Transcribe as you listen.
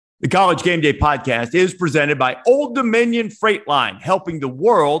The College Game Day podcast is presented by Old Dominion Freight Line, helping the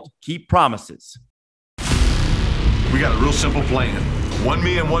world keep promises. We got a real simple plan. One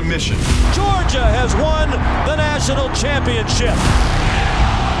me and one mission. Georgia has won the national championship.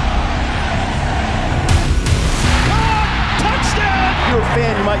 Touchdown! If you're a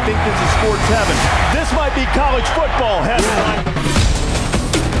fan, you might think this is sports heaven. This might be college football heaven.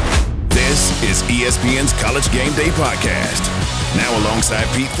 This is ESPN's College Game Day podcast. Now alongside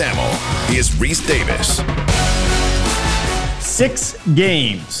Pete Thamel, here's Reese Davis. 6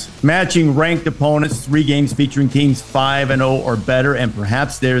 games, matching ranked opponents, 3 games featuring teams 5-0 or better, and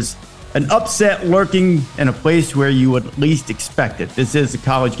perhaps there's an upset lurking in a place where you would least expect it. This is the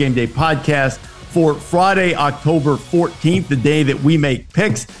College Game Day podcast for Friday, October 14th, the day that we make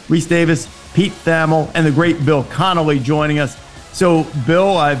picks. Reese Davis, Pete Thamel, and the great Bill Connolly joining us. So,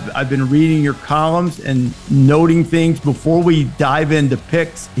 Bill, I've been reading your columns and noting things before we dive into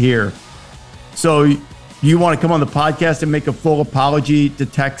picks here. So, you want to come on the podcast and make a full apology to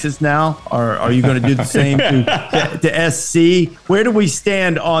Texas now? Or are you going to do the same to SC? Where do we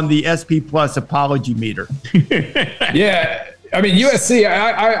stand on the SP Plus apology meter? Yeah. I mean, USC,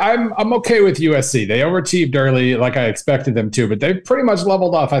 I'm okay with USC. They overachieved early like I expected them to, but they've pretty much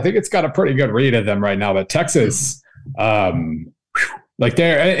leveled off. I think it's got a pretty good read of them right now. But Texas,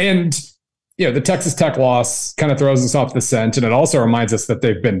 the Texas Tech loss kind of throws us off the scent, and it also reminds us that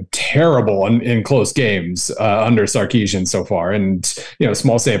they've been terrible in close games under Sarkisian so far. And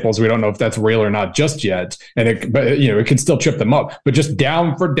small samples, we don't know if that's real or not just yet. And it can still trip them up. But just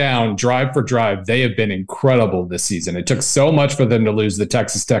down for down, drive for drive, they have been incredible this season. It took so much for them to lose the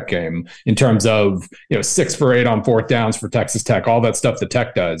Texas Tech game in terms of 6 for 8 on 4th downs for Texas Tech, all that stuff that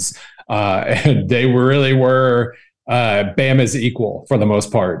Tech does, and they really were. Bama's equal for the most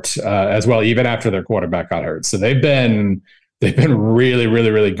part as well, even after their quarterback got hurt. So they've been really,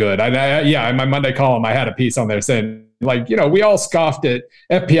 really, really good. In my Monday column, I had a piece on there saying, we all scoffed at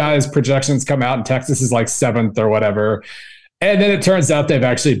FPI's projections come out and Texas is like 7th or whatever. And then it turns out they've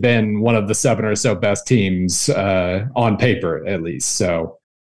actually been one of the 7 or so best teams on paper, at least. So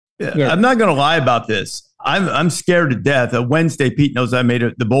I'm not going to lie about this. I'm scared to death. Wednesday, Pete knows I made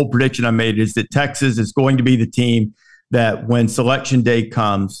the bold prediction I made is that Texas is going to be the team that when selection day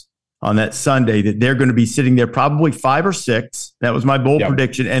comes on that Sunday, that they're going to be sitting there probably 5 or 6. That was my bold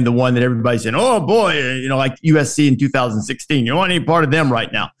prediction. And the one that everybody's saying, oh boy, like USC in 2016, you don't want any part of them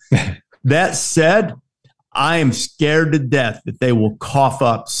right now. That said, I am scared to death that they will cough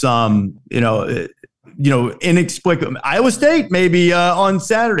up some, inexplicable. Iowa State maybe on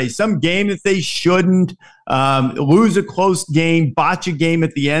Saturday, some game that they shouldn't lose a close game, botch a game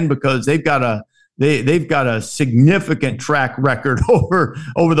at the end because they've got a significant track record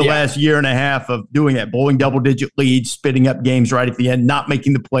over the last year and a half of doing that, blowing double-digit leads, spitting up games right at the end, not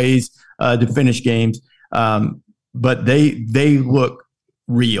making the plays to finish games. But they look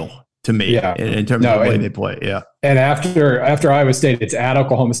real to me in terms of the way they play. Yeah. And after Iowa State, it's at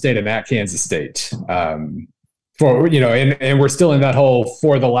Oklahoma State and at Kansas State. And we're still in that whole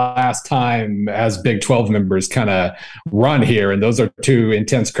for the last time as Big 12 members kind of run here. And those are 2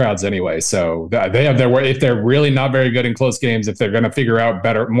 intense crowds anyway. So they have their way. If they're really not very good in close games, if they're going to figure out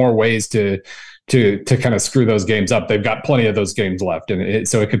more ways to kind of screw those games up, they've got plenty of those games left. And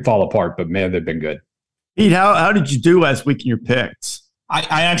so it could fall apart, but man, they've been good. Pete, how did you do last week in your picks?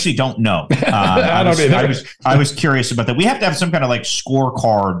 I actually don't know. I was curious about that. We have to have some kind of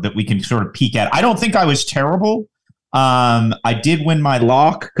scorecard that we can sort of peek at. I don't think I was terrible. I did win my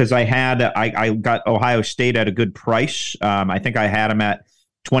lock because I got Ohio State at a good price. I think I had them at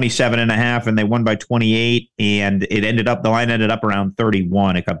 27.5 and they won by 28 and the line ended up around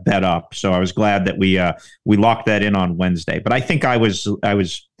 31. It got bet up. So I was glad that we locked that in on Wednesday, but I think I was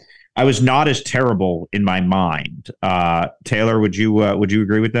not as terrible in my mind. Taylor, would you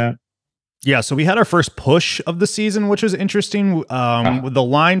agree with that? Yeah, so we had our first push of the season, which was interesting. The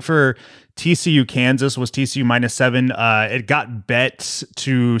line for TCU Kansas was TCU -7. It got bet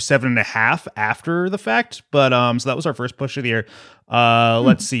to 7.5 after the fact, but so that was our first push of the year.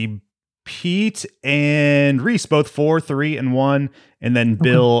 Let's see, Pete and Reese both 4-3-1, and then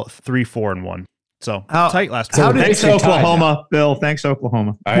Bill 3-4-1. So tight last week. Thanks Oklahoma, Bill. Thanks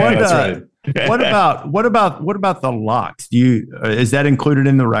Oklahoma. That's right. What about the locks? Is that included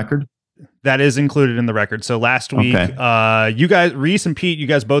in the record? That is included in the record. So last week, you guys, Reese and Pete, you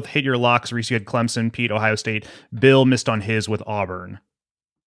guys both hit your locks. Reese, you had Clemson, Pete, Ohio State. Bill missed on his with Auburn.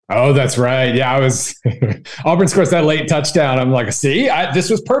 Oh, that's right. Yeah, I was Auburn scores that late touchdown. I'm like, see,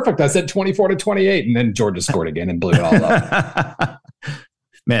 this was perfect. I said 24-28, and then Georgia scored again and blew it all up.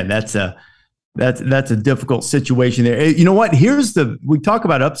 Man, that's That's a difficult situation there. You know what? We talk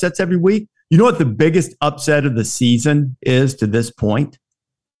about upsets every week. You know what the biggest upset of the season is to this point?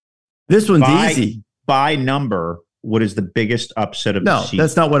 This one's easy. By number, what is the biggest upset of the season? No,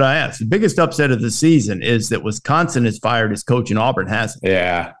 that's not what I asked. The biggest upset of the season is that Wisconsin has fired his coach and Auburn hasn't.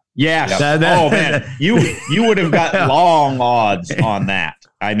 Yeah. Yes. Man, you would have got long odds on that.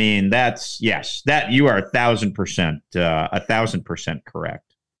 I mean, that you are 1,000%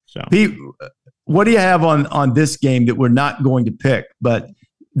 correct. So, Pete, what do you have on this game that we're not going to pick? But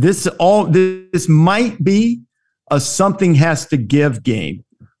this might be a something has to give game.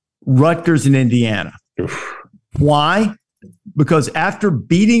 Rutgers and Indiana. Why? Because after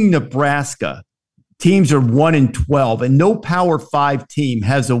beating Nebraska, teams are 1-12, and no Power 5 team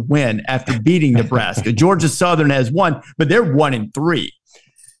has a win after beating Nebraska. Georgia Southern has one, but they're 1-3.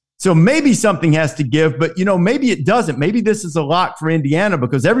 So maybe something has to give, but maybe it doesn't. Maybe this is a lock for Indiana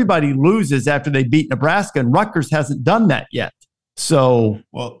because everybody loses after they beat Nebraska, and Rutgers hasn't done that yet. So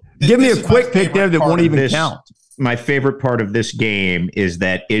give me a quick pick there that won't even count. My favorite part of this game is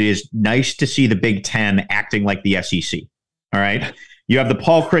that it is nice to see the Big Ten acting like the SEC. All right. You have the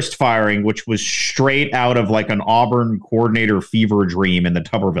Paul Chryst firing, which was straight out of like an Auburn coordinator fever dream in the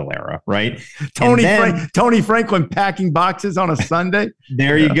Tuberville era, right? Tony Franklin packing boxes on a Sunday.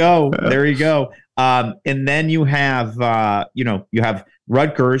 There you go. There you go. And then you have, you have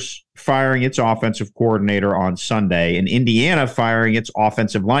Rutgers firing its offensive coordinator on Sunday, and Indiana firing its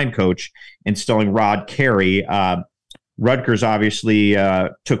offensive line coach, installing Rod Carey. Rutgers obviously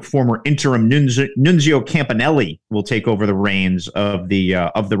took former interim Nunzio Campanelli will take over the reins of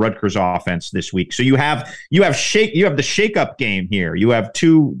the Rutgers offense this week. So you have the shakeup game here. You have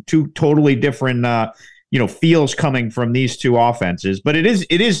two totally different feels coming from these two offenses, but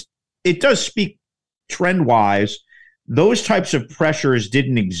it does speak trend wise. Those types of pressures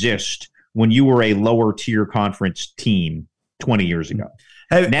didn't exist when you were a lower tier conference team 20 years ago.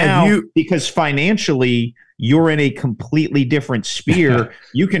 Because financially you're in a completely different sphere,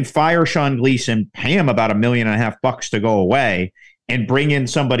 you can fire Sean Gleason, pay him about $1.5 million to go away, and bring in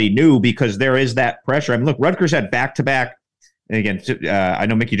somebody new because there is that pressure. I mean, look, Rutgers had back-to-back. And again, I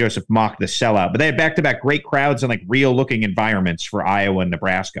know Mickey Joseph mocked the sellout, but they had back-to-back great crowds and like real-looking environments for Iowa and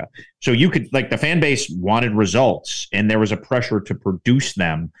Nebraska. So you could the fan base wanted results, and there was a pressure to produce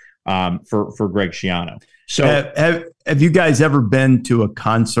them for Greg Schiano. So have you guys ever been to a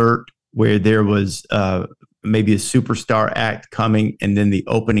concert where there was maybe a superstar act coming, and then the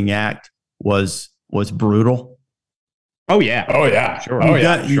opening act was brutal? Oh yeah, sure.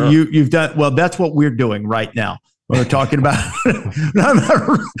 You've done well. That's what we're doing right now. We're talking about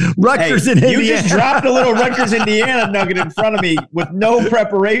Rutgers and Indiana. You just dropped a little Rutgers Indiana nugget in front of me with no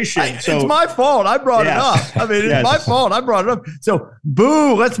preparation. It's my fault. I brought it up. I mean, it's my fault. I brought it up. So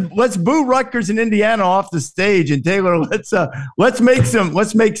boo. Let's boo Rutgers and Indiana off the stage. And Taylor, let's make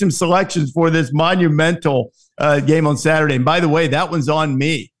some selections for this monumental game on Saturday. And by the way, that one's on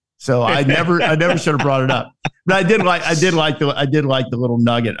me. So I never should have brought it up. But I did like the little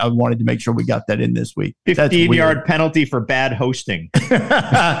nugget. I wanted to make sure we got that in this week. 15-yard penalty for bad hosting.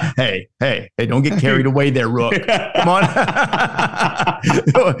 Hey, don't get carried away there, Rook. Come on.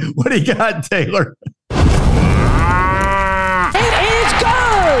 What do you got, Taylor? It is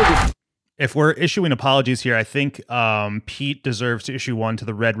good. If we're issuing apologies here, I think Pete deserves to issue one to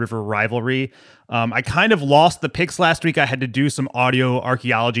the Red River rivalry. I kind of lost the picks last week. I had to do some audio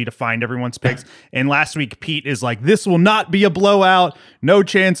archaeology to find everyone's picks. And last week, Pete is like, this will not be a blowout. No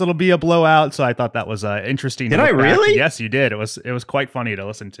chance it'll be a blowout. So I thought that was interesting. Did I really? Yes, you did. It was quite funny to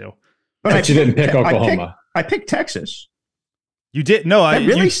listen to. But you didn't pick Oklahoma. I picked Texas. You did? No, I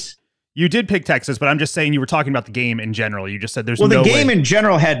really. You did pick Texas, but I'm just saying you were talking about the game in general. You just said there's no way. Well, the game in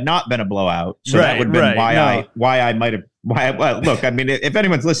general had not been a blowout, so that would have been why I might have. Look, I mean, if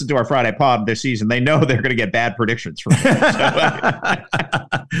anyone's listened to our Friday pod this season, they know they're going to get bad predictions from me.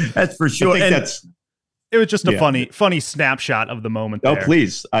 That's for sure. It was just a funny snapshot of the moment. Oh,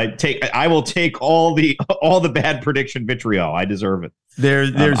 please! I will take all the bad prediction vitriol. I deserve it.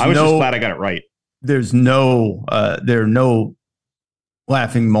 I was just glad I got it right. There are no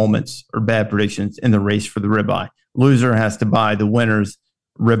laughing moments or bad predictions in the race for the ribeye. Loser has to buy the winner's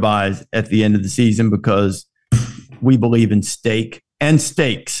ribeyes at the end of the season because we believe in steak and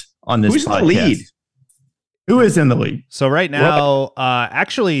steaks on this Who's podcast. In the lead? Who is in the lead? So right now,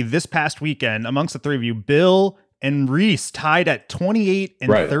 actually this past weekend, amongst the three of you, Bill and Reese tied at 28 and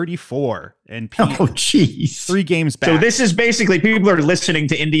 34. And Pete, oh, geez. 3 games back. So this is basically people are listening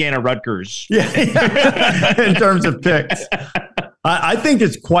to Indiana Rutgers. Yeah. In terms of picks. I think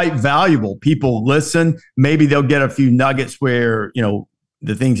it's quite valuable. People listen. Maybe they'll get a few nuggets where,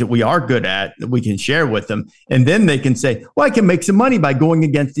 the things that we are good at that we can share with them, and then they can say, well, I can make some money by going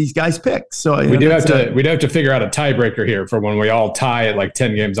against these guys' picks. So we do have to figure out a tiebreaker here for when we all tie at like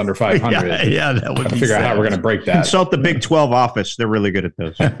 10 games under 500. Yeah, that would be figure out how we're going to break that. Consult the Big 12 office. They're really good at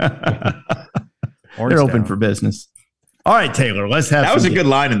those. They're open for business. All right, Taylor, let's have that was a good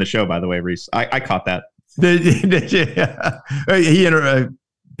line in the show, by the way, Reese. I caught that.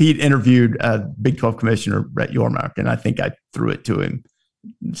 Pete interviewed Big 12 Commissioner Brett Yormark, and I think I threw it to him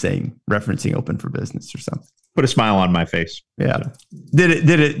referencing open for business or something. Put a smile on my face. Yeah.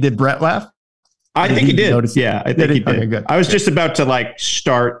 Did Brett laugh? I think he did. Yeah, I think he did. Okay, good. I was just about to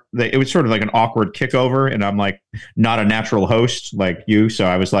start. It was sort of like an awkward kickover, and I'm not a natural host like you, so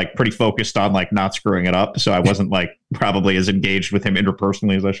I was pretty focused on not screwing it up. So I wasn't probably as engaged with him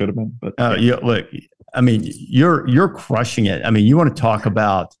interpersonally as I should have been. But look, I mean, you're crushing it. I mean, you want to talk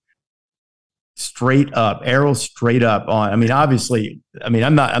about straight up, arrows straight up on. I mean, obviously,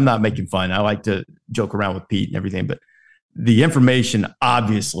 I'm not making fun. I like to joke around with Pete and everything, but the information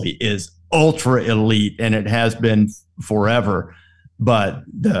obviously is ultra elite, and it has been forever. But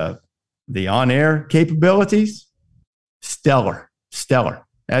the on-air capabilities, stellar.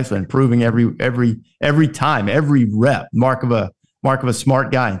 That's been improving every time, every rep. Mark of a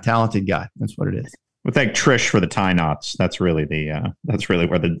smart guy and talented guy. That's what it is. Well, thank Trish for the tie knots. That's really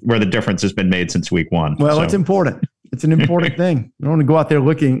where the difference has been made since week one. Well, it's important. It's an important thing. You don't want to go out there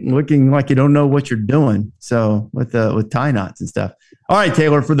looking like you don't know what you're doing. So with tie knots and stuff. All right,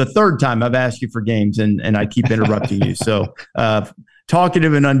 Taylor, for the third time, I've asked you for games and I keep interrupting you. So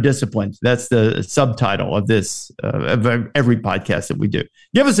talkative and undisciplined. That's the subtitle of this, of every podcast that we do.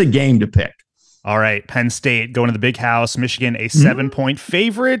 Give us a game to pick. All right, Penn State going to the Big House. Michigan, a 7-point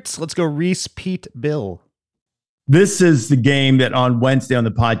favorite. Let's go Reese, Pete, Bill. This is the game that on Wednesday on the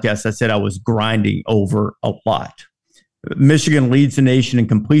podcast, I said I was grinding over a lot. Michigan leads the nation in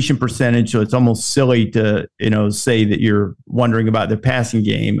completion percentage, so it's almost silly to say that you're wondering about their passing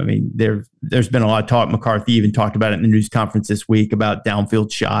game. I mean, there's been a lot of talk. McCarthy even talked about it in the news conference this week about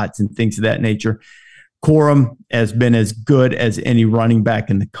downfield shots and things of that nature. Corum has been as good as any running back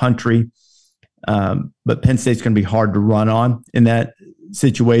in the country. But Penn State's going to be hard to run on in that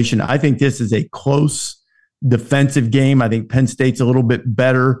situation. I think this is a close defensive game. I think Penn State's a little bit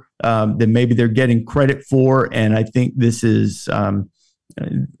better than maybe they're getting credit for, and I think this is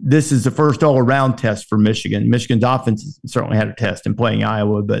the first all-around test for Michigan. Michigan's offense certainly had a test in playing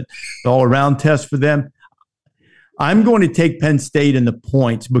Iowa, but the all-around test for them. I'm going to take Penn State in the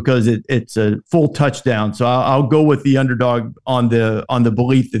points because it's a full touchdown. So I'll go with the underdog on the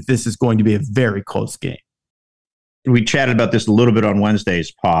belief that this is going to be a very close game. We chatted about this a little bit on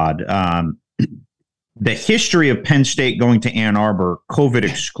Wednesday's pod. The history of Penn State going to Ann Arbor, COVID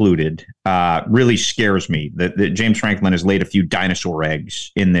excluded, really scares me. That James Franklin has laid a few dinosaur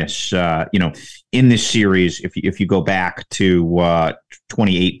eggs in this, in this series. If you go back to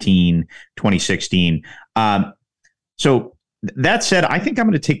 2018, 2016. So that said, I think I'm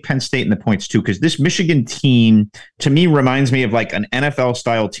going to take Penn State in the points too, because this Michigan team to me reminds me of an NFL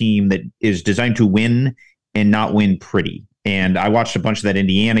style team that is designed to win and not win pretty. And I watched a bunch of that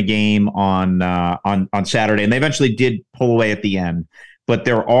Indiana game on Saturday, and they eventually did pull away at the end. But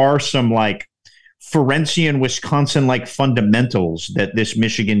there are some Ferencian, Wisconsin fundamentals that this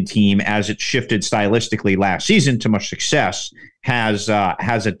Michigan team, as it shifted stylistically last season to much success, has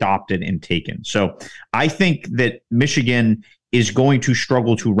adopted and taken. So I think that Michigan is going to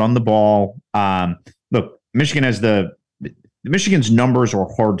struggle to run the ball. Look, Michigan's numbers are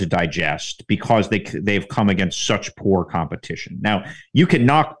hard to digest because they've come against such poor competition. Now, you can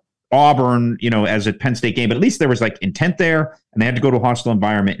knock Auburn, as a Penn State game, but at least there was intent there, and they had to go to a hostile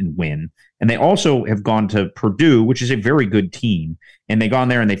environment and win. And they also have gone to Purdue, which is a very good team, and they gone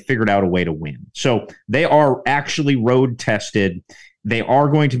there and they figured out a way to win. So they are actually road tested. They are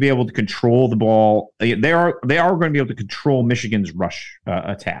going to be able to control the ball. They are going to be able to control Michigan's rush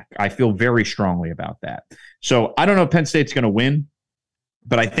attack. I feel very strongly about that. So I don't know if Penn State's going to win,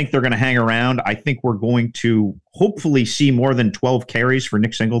 but I think they're going to hang around. I think we're going to hopefully see more than 12 carries for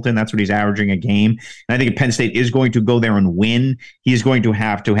Nick Singleton. That's what he's averaging a game. And I think if Penn State is going to go there and win, he's going to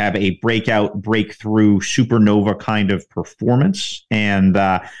have a breakthrough, supernova kind of performance. And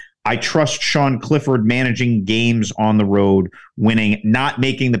I trust Sean Clifford managing games on the road, winning, not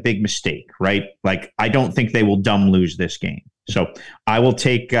making the big mistake, right? I don't think they will dumb lose this game. So I will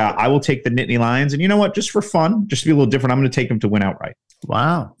take the Nittany Lions. And you know what? Just for fun, just to be a little different, I'm going to take them to win outright.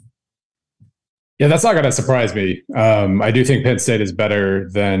 Wow. Yeah, that's not going to surprise me. I do think Penn State is better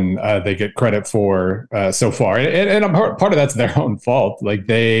than they get credit for so far. And part of that's their own fault. Like,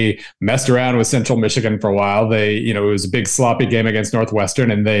 they messed around with Central Michigan for a while. It was a big sloppy game against Northwestern,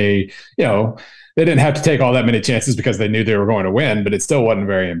 and they didn't have to take all that many chances because they knew they were going to win, but it still wasn't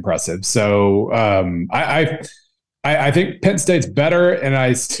very impressive. So I think Penn State's better, and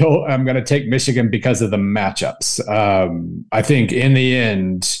I'm going to take Michigan because of the matchups. I think in the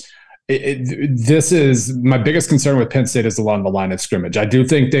end, this is my biggest concern with Penn State is along the line of scrimmage. I do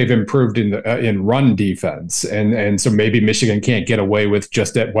think they've improved in run defense, and so maybe Michigan can't get away with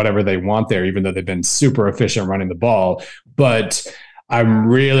just at whatever they want there, even though they've been super efficient running the ball. But I'm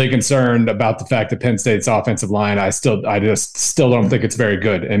really concerned about the fact that Penn State's offensive line, I just still don't think it's very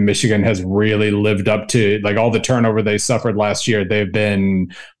good. And Michigan has really lived up to, like, all the turnover they suffered last year. They've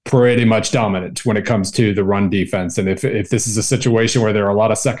been pretty much dominant when it comes to the run defense. And if this is a situation where there are a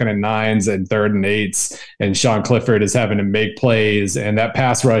lot of 2nd and 9s and 3rd and 8s, and Sean Clifford is having to make plays, and that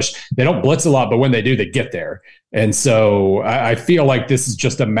pass rush, they don't blitz a lot, but when they do, they get there. And so I feel like this is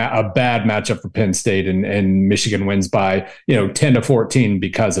just a bad matchup for Penn State, and Michigan wins by 10-14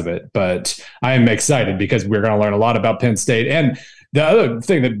 because of it. But I am excited because we're going to learn a lot about Penn State. And the other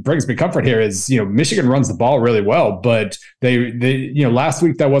thing that brings me comfort here is, Michigan runs the ball really well, but they last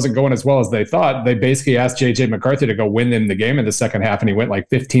week that wasn't going as well as they thought. They basically asked JJ McCarthy to go win them the game in the second half, and he went like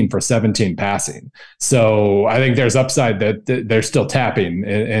 15 for 17 passing. So I think there's upside that they're still tapping,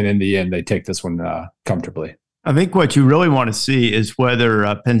 and in the end, they take this one comfortably. I think what you really want to see is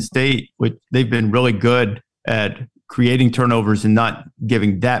whether Penn State, which they've been really good at creating turnovers and not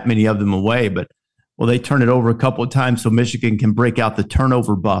giving that many of them away, but will they turn it over a couple of times so Michigan can break out the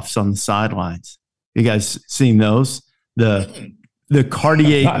turnover buffs on the sidelines? You guys seen those? The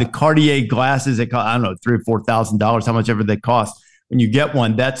Cartier glasses that cost, I don't know, $3,000 or $4,000, how much ever they cost. When you get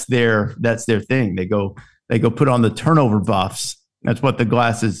one, that's their thing. They go put on the turnover buffs. That's what the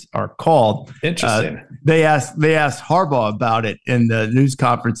glasses are called. Interesting. They asked Harbaugh about it in the news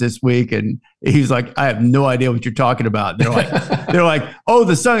conference this week, and he's like, "I have no idea what you're talking about." They're like, "Oh,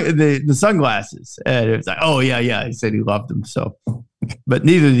 the sunglasses." And it was like, "Oh yeah." He said he loved them. So, but both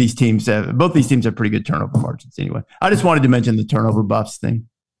these teams have pretty good turnover margins anyway. I just wanted to mention the turnover buffs thing.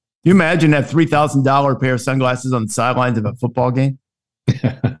 Can you imagine that $3,000 pair of sunglasses on the sidelines of a football game?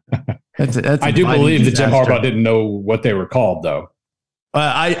 I do believe that Jim Harbaugh didn't know what they were called, though.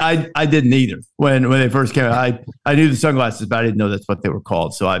 I didn't either when they first came out. I knew the sunglasses, but I didn't know that's what they were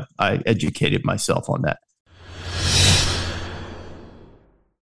called. So I educated myself on that.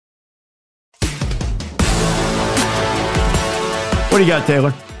 What do you got,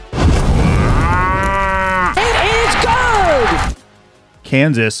 Taylor? It is good!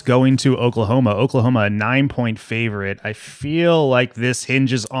 Kansas going to Oklahoma. Oklahoma, a 9-point favorite. I feel like this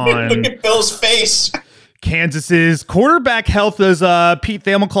hinges on Look at Bill's face. Kansas's quarterback health. Does Pete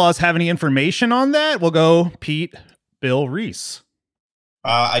Thamel have any information on that? We'll go Pete, Bill, Reese.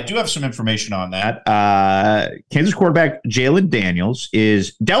 I do have some information on that. Kansas quarterback Jalen Daniels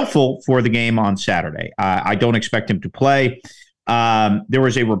is doubtful for the game on Saturday. I don't expect him to play. There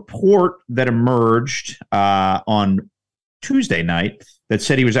was a report that emerged on Tuesday night that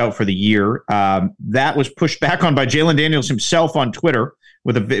said he was out for the year. That was pushed back on by Jalen Daniels himself on Twitter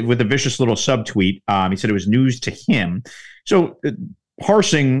with a vicious little subtweet. He said it was news to him. So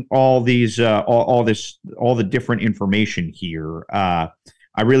parsing all these, all the different information here, I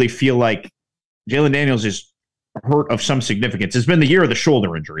really feel like Jalen Daniels is hurt of some significance. It's been the year of the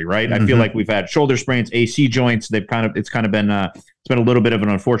shoulder injury, right? Mm-hmm. I feel like we've had shoulder sprains, AC joints. It's been a little bit of an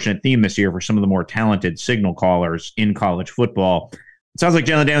unfortunate theme this year for some of the more talented signal callers in college football. It sounds like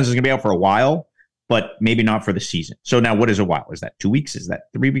Jalen Daniels is going to be out for a while, but maybe not for the season. So now what is a while? Is that 2 weeks? Is that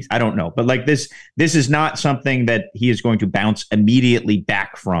 3 weeks? I don't know. But like this is not something that he is going to bounce immediately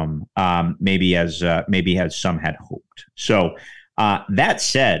back from, maybe as some had hoped. So that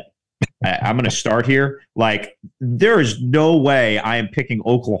said, I'm going to start here. Like, there is no way I am picking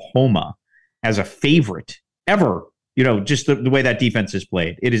Oklahoma as a favorite ever. Just the way that defense is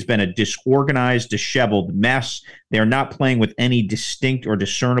played. It has been a disorganized, disheveled mess. They're not playing with any distinct or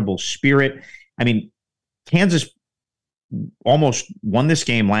discernible spirit. I mean, Kansas almost won this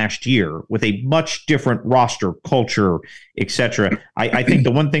game last year with a much different roster, culture, etc. I think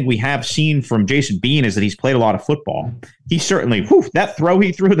the one thing we have seen from Jason Bean is that he's played a lot of football. He certainly, that throw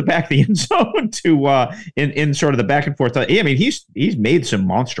he threw at the back of the end zone to in sort of the back and forth. I mean, he's made some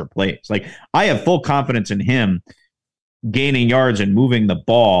monster plays. Like, I have full confidence in him gaining yards and moving the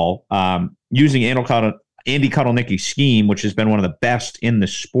ball, using Andy Kotelnicki's scheme, which has been one of the best in the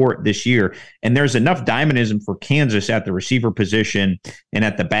sport this year. And there's enough dynamism for Kansas at the receiver position and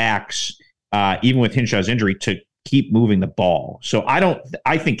at the backs even with Hinshaw's injury, to keep moving the ball. So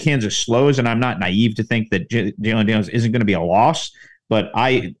I think Kansas slows, and I'm not naive to think that Jalen Daniels isn't going to be a loss. But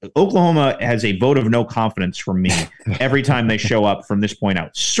Oklahoma has a vote of no confidence from me every time they show up from this point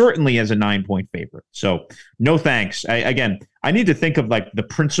out, certainly as a 9-point favorite. So no thanks. I need to think of like the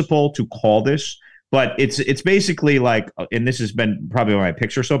principle to call this, but it's basically like, and this has been probably why my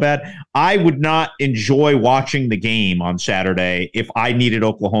picks are so bad. I would not enjoy watching the game on Saturday if I needed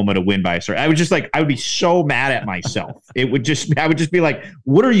Oklahoma to win by a certain. I would be so mad at myself. I would just be like,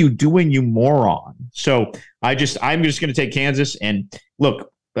 what are you doing, you moron? So I'm just going to take Kansas. And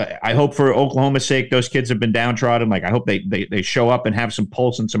look, I hope for Oklahoma's sake, those kids have been downtrodden. Like, I hope they show up and have some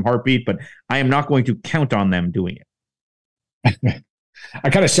pulse and some heartbeat, but I am not going to count on them doing it. I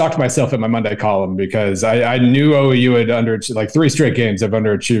kind of shocked myself in my Monday column because I knew OU had underachieved, like 3 straight games have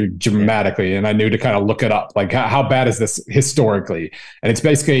underachieved dramatically. And I knew to kind of look it up. Like, how bad is this historically? And it's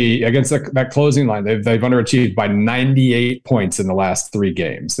basically against that closing line. They've underachieved by 98 points in the last 3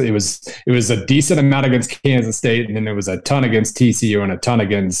 games. It was a decent amount against Kansas State. And then it was a ton against TCU and a ton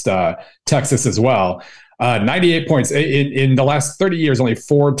against Texas as well. 98 points in the last 30 years. Only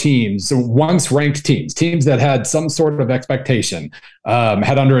 4 teams, once ranked teams that had some sort of expectation,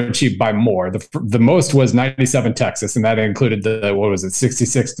 had underachieved by more. The most was 97 Texas, and that included the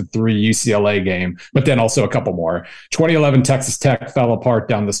 66-3 UCLA game, but then also a couple more. 2011 Texas Tech fell apart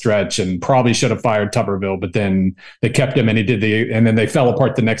down the stretch and probably should have fired Tuberville, but then they kept him and and then they fell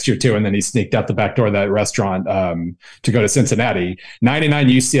apart the next year too, and then he sneaked out the back door of that restaurant to go to Cincinnati. 99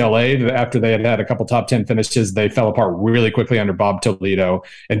 UCLA, after they had a couple top 10 finishes, they fell apart really quickly under Bob Toledo.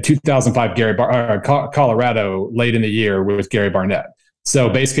 And 2005 Colorado late in the year with Gary Barnett. So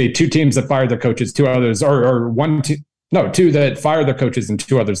basically 2 teams that fired their coaches, 2 others, 2 that fired their coaches and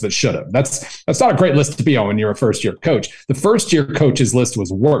 2 others that should have. That's not a great list to be on when you're a first-year coach. The first-year coaches list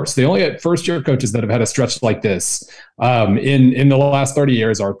was worse. The only first-year coaches that have had a stretch like this in the last 30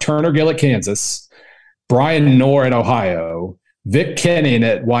 years are Turner Gill at Kansas, Brian Knorr at Ohio, Vic Kenning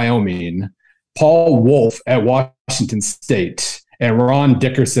at Wyoming, Paul Wolf at Washington State, and Ron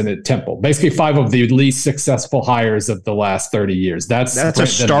Dickerson at Temple. Basically 5 of the least successful hires of the last 30 years. That's a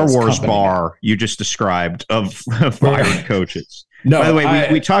Star Wars bar you just described of fired coaches. No, by the way,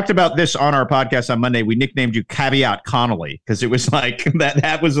 we talked about this on our podcast on Monday. We nicknamed you Caveat Connolly because it was like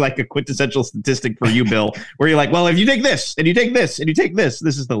that was like a quintessential statistic for you, Bill, where you're like, well, if you take this and you take this and you take this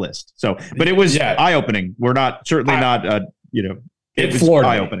is the list. So, but it was eye-opening. We're not it was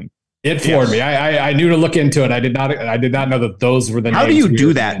eye-opening. It floored me. I knew to look into it. I did not know that those were the names. How do you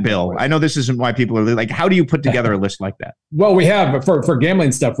do that, Bill? I know this isn't why people are like, how do you put together a list like that? Well, we have for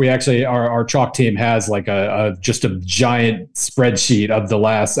gambling stuff. We actually our chalk team has like just a giant spreadsheet of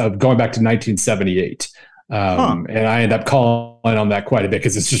going back to 1978. And I end up calling on that quite a bit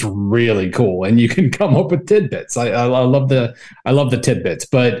because it's just really cool, and you can come up with tidbits. I love the tidbits,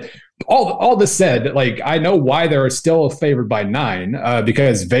 but. All this said, like, I know why they're still favored by 9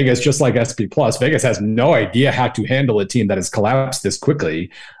 because Vegas, just like SP Plus, Vegas has no idea how to handle a team that has collapsed this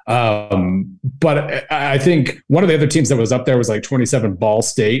quickly. But I think one of the other teams that was up there was like 27 Ball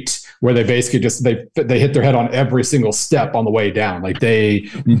State, where they basically just they hit their head on every single step on the way down. Like, they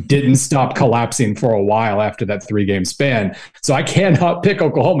didn't stop collapsing for a while after that 3-game span. So I cannot pick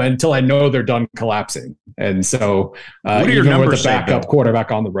Oklahoma until I know they're done collapsing. And so even with the backup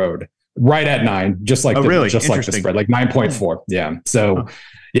quarterback on the road, right at 9, just like the spread, like 9.4. Yeah. So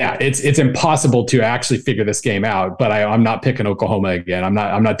it's impossible to actually figure this game out, but I'm not picking Oklahoma again.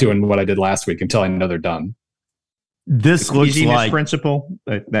 I'm not doing what I did last week until I know they're done. This looks like principle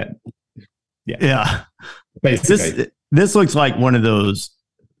basically. This looks like one of those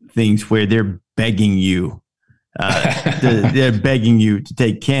things where they're begging you. They're begging you to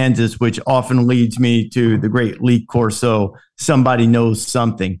take Kansas, which often leads me to the great Lee Corso. Somebody knows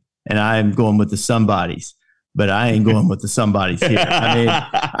something, and I'm going with the somebodies, but I ain't going with the somebodies here.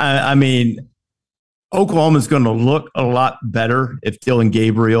 I mean, Oklahoma's going to look a lot better if Dylan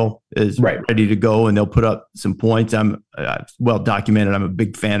Gabriel is ready to go, and they'll put up some points. I'm well documented. I'm a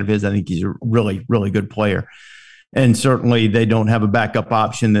big fan of his. I think he's a really, really good player. And certainly they don't have a backup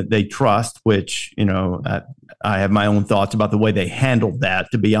option that they trust, which, I have my own thoughts about the way they handled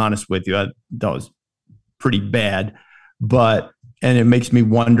that, to be honest with you. I thought it was pretty bad. And it makes me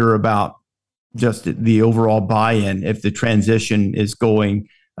wonder about just the overall buy-in if the transition is going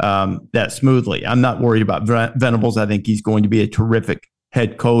that smoothly. I'm not worried about Venables. I think he's going to be a terrific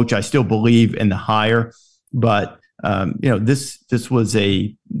head coach. I still believe in the hire, but this was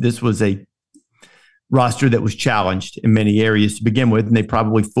a roster that was challenged in many areas to begin with, and they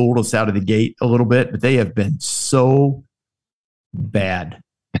probably fooled us out of the gate a little bit, but they have been so bad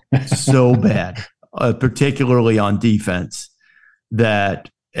so bad, particularly on defense.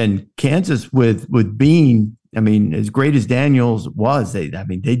 And Kansas with Bean, I mean, as great as Daniels was, they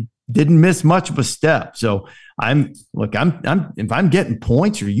didn't miss much of a step. So if I'm getting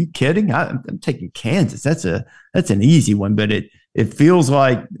points, are you kidding? I'm taking Kansas. That's an easy one, but it feels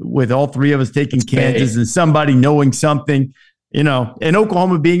like with all three of us taking Kansas and somebody knowing something, and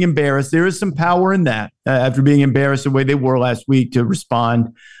Oklahoma being embarrassed, there is some power in that after being embarrassed the way they were last week to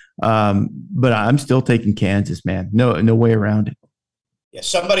respond. But I'm still taking Kansas, man. No way around it. Yeah,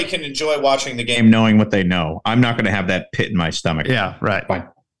 somebody can enjoy watching the game knowing what they know. I'm not going to have that pit in my stomach. Yeah, right. Fine.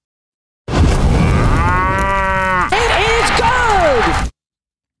 It is good!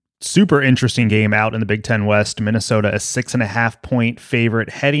 Super interesting game out in the Big Ten West. Minnesota, a 6.5-point favorite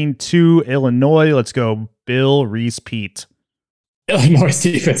heading to Illinois. Let's go, Bill, Reese, Pete. Illinois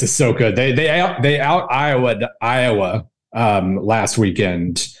defense is so good. They out Iowa last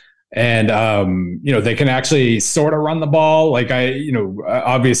weekend. And, they can actually sort of run the ball. Like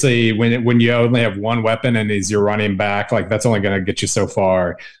obviously when you only have one weapon and is your running back, like that's only going to get you so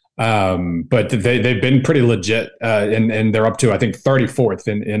far. But they've been pretty legit, and they're up to, I think, 34th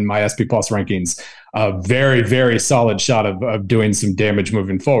in my SP Plus rankings. Very, very solid shot of doing some damage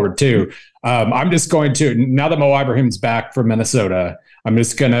moving forward too. I'm just going to, now that Mo Ibrahim's back for Minnesota, I'm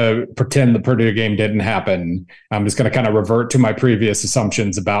just going to pretend the Purdue game didn't happen. I'm just going to kind of revert to my previous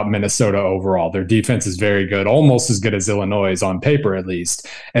assumptions about Minnesota overall. Their defense is very good, almost as good as Illinois' on paper, at least.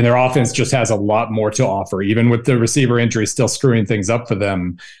 And their offense just has a lot more to offer, even with the receiver injury still screwing things up for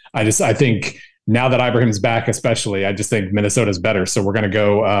them. I think now that Ibrahim's back, especially, I just think Minnesota's better. So we're going to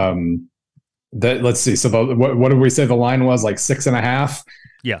go, let's see. So what did we say the line was, like 6.5?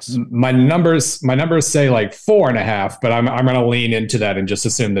 Yes. My numbers say like 4.5, but I'm going to lean into that and just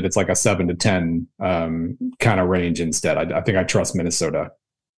assume that it's like a 7 to 10 kind of range instead. I think I trust Minnesota.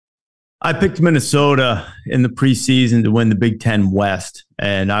 I picked Minnesota in the preseason to win the Big Ten West,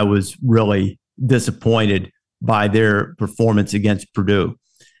 and I was really disappointed by their performance against Purdue.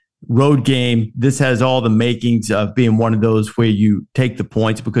 Road game, this has all the makings of being one of those where you take the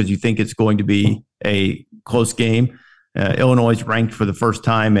points because you think it's going to be a close game. Illinois is ranked for the first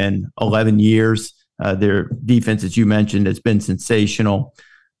time in 11 years. Their defense, as you mentioned, has been sensational.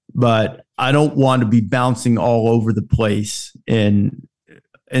 But I don't want to be bouncing all over the place in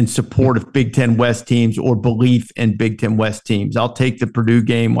support of Big Ten West teams or belief in Big Ten West teams. I'll take the Purdue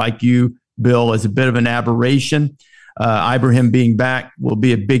game, like you, Bill, as a bit of an aberration. Ibrahim being back will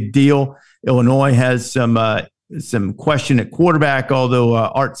be a big deal. Illinois has some question at quarterback, although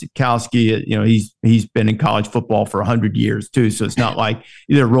Art Sikowski, he's been in college football for 100 years too. So it's not like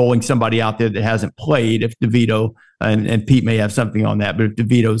they're rolling somebody out there that hasn't played. If DeVito and Pete may have something on that, but if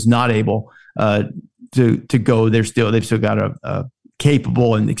DeVito's not able to go, they've still got a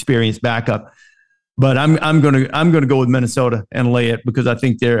capable and experienced backup. But I'm gonna go with Minnesota and lay it because I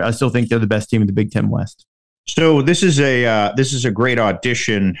still think they're the best team in the Big Ten West. So this is a great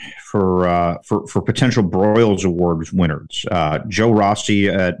audition for potential Broyles Awards winners. Joe Rossi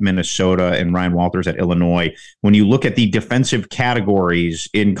at Minnesota and Ryan Walters at Illinois. When you look at the defensive categories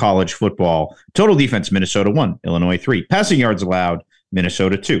in college football, total defense, Minnesota 1, Illinois 3. Passing yards allowed,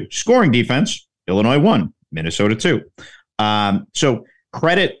 Minnesota 2. Scoring defense, Illinois 1, Minnesota 2. So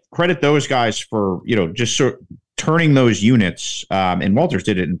credit those guys for just sort of turning those units. And Walters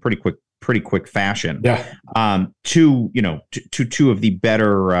did it in pretty quick fashion. Yeah. To two of the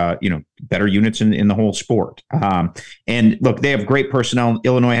better units in the whole sport. And look, they have great personnel.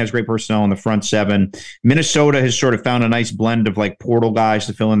 Illinois has great personnel in the front seven. Minnesota has sort of found a nice blend of like portal guys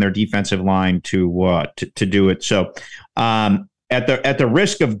to fill in their defensive line to do it. So at the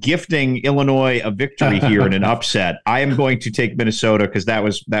risk of gifting Illinois a victory here in an upset, I am going to take Minnesota because that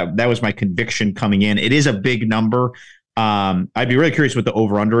was my conviction coming in. It is a big number. I'd be really curious what the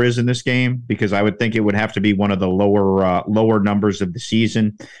over-under is in this game because I would think it would have to be one of the lower numbers of the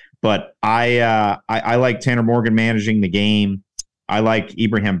season. But I like Tanner Morgan managing the game. I like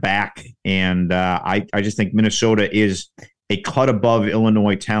Ibrahim back, and I just think Minnesota is a cut above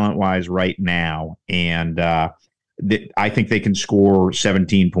Illinois talent-wise right now, and I think they can score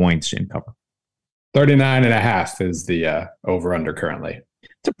 17 points in cover. 39.5 is the over-under currently.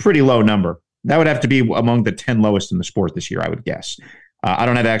 It's a pretty low number. That would have to be among the 10 lowest in the sport this year, I would guess. I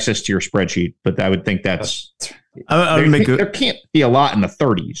don't have access to your spreadsheet, but I would think that's there can't be a lot in the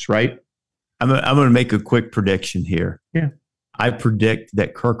 30s, right? I'm going to make a quick prediction here. Yeah. I predict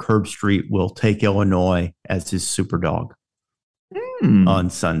that Kirk Herbstreit will take Illinois as his super dog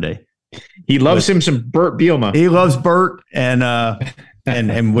on Sunday. He loves him some Burt Bielema. He loves Burt, and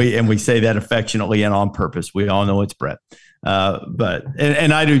we say that affectionately and on purpose. We all know it's Brett. But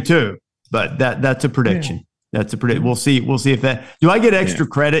I do too. But that's a prediction. Yeah. That's a prediction. We'll see if that. Do I get extra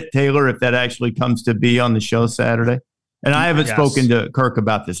credit, Taylor, if that actually comes to be on the show Saturday? And I haven't spoken to Kirk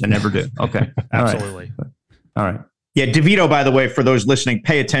about this. I never do. Okay. Absolutely. All right. Yeah, DeVito, by the way, for those listening,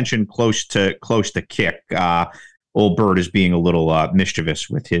 pay attention close to kick. Old Bird is being a little mischievous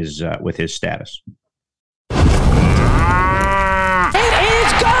with his status. It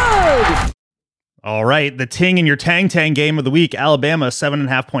is good! All right, the Ting in your Tang game of the week. Alabama,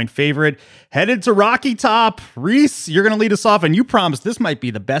 7.5-point favorite. Headed to Rocky Top. Reese, you're going to lead us off, and you promised this might be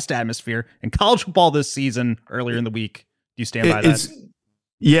the best atmosphere in college football this season earlier in the week. Do you stand by that?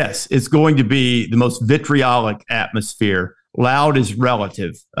 Yes, it's going to be the most vitriolic atmosphere. Loud is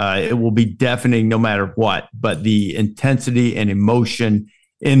relative. It will be deafening no matter what, but the intensity and emotion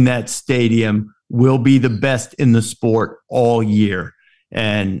in that stadium will be the best in the sport all year.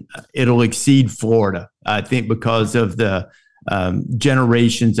 And it'll exceed Florida, I think, because of the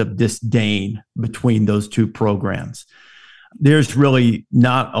generations of disdain between those two programs. There's really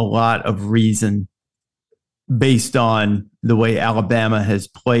not a lot of reason, based on the way Alabama has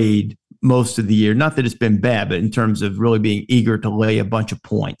played most of the year, not that it's been bad, but in terms of really being eager to lay a bunch of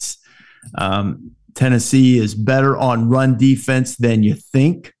points. Tennessee is better on run defense than you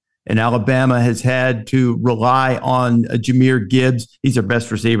think. And Alabama has had to rely on Jahmyr Gibbs. He's their best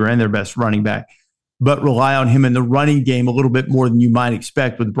receiver and their best running back, but rely on him in the running game a little bit more than you might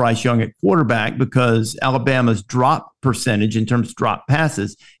expect with Bryce Young at quarterback, because Alabama's drop percentage in terms of drop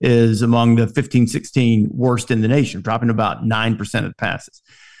passes is among the 15-16 worst in the nation, dropping about 9% of the passes.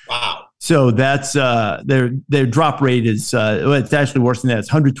 Wow. So that's their drop rate is it's actually worse than that. It's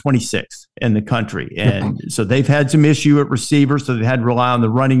 126 in the country, and so they've had some issue at receiver. So they had to rely on the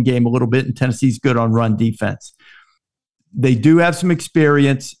running game a little bit. And Tennessee's good on run defense. They do have some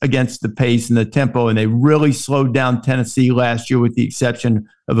experience against the pace and the tempo, and they really slowed down Tennessee last year, with the exception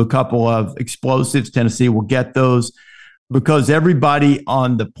of a couple of explosives. Tennessee will get those because everybody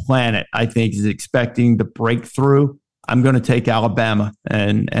on the planet, I think, is expecting the breakthrough. I'm going to take Alabama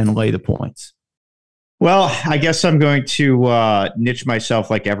and lay the points. Well, I guess I'm going to niche myself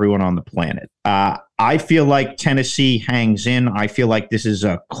like everyone on the planet. I feel like Tennessee hangs in. I feel like this is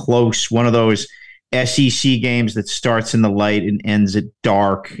a close, one of those SEC games that starts in the light and ends at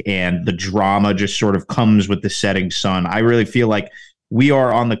dark, and the drama just sort of comes with the setting sun. I really feel like we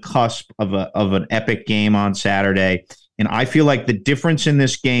are on the cusp of an epic game on Saturday, and I feel like the difference in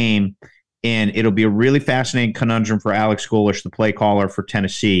this game, and it'll be a really fascinating conundrum for Alex Golesh, the play caller for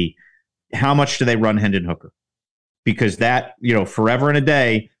Tennessee. How much do they run Hendon Hooker? Because that, forever and a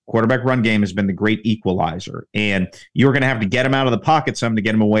day, quarterback run game has been the great equalizer. And you're going to have to get him out of the pocket some to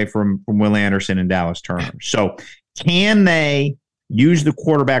get him away from Will Anderson and Dallas Turner. So can they use the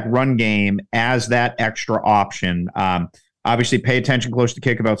quarterback run game as that extra option? Obviously, pay attention close to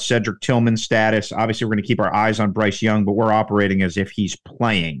kick about Cedric Tillman's status. Obviously, we're going to keep our eyes on Bryce Young, but we're operating as if he's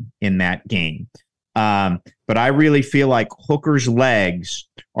playing in that game. But I really feel like Hooker's legs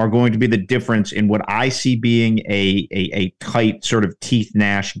are going to be the difference in what I see being a tight sort of teeth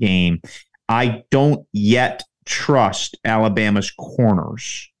gnash game. I don't yet trust Alabama's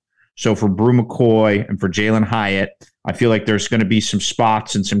corners. So for Brew McCoy and for Jalen Hyatt, I feel like there's going to be some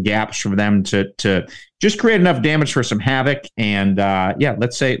spots and some gaps for them to just create enough damage for some havoc. And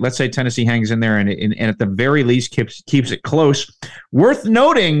let's say Tennessee hangs in there and at the very least keeps it close. Worth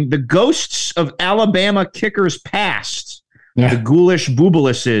noting, the ghosts of Alabama kickers past, the ghoulish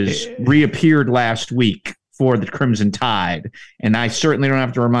Boobaluses, reappeared last week for the Crimson Tide, and I certainly don't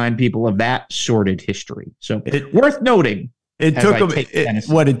have to remind people of that sordid history. So worth noting. It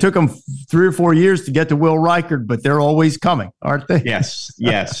took them 3 or 4 years to get to Will Reichard, but they're always coming, aren't they? Yes.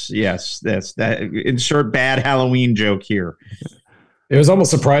 That's that. Insert bad Halloween joke here. It was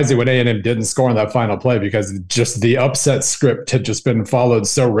almost surprising when A&M didn't score on that final play, because just the upset script had just been followed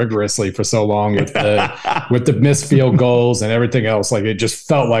so rigorously for so long with the missed field goals and everything else. Like, it just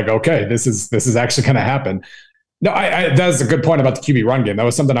felt like, okay, this is actually going to happen. No, that's a good point about the QB run game. That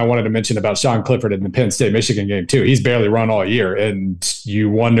was something I wanted to mention about Sean Clifford in the Penn State-Michigan game, too. He's barely run all year, and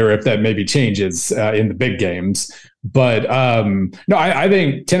you wonder if that maybe changes in the big games. But I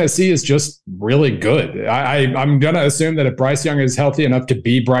think Tennessee is just really good. I'm going to assume that if Bryce Young is healthy enough to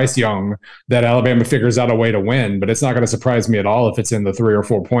be Bryce Young, that Alabama figures out a way to win. But it's not going to surprise me at all if it's in the 3 or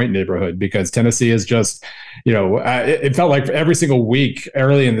 4 point neighborhood, because Tennessee is just, it felt like every single week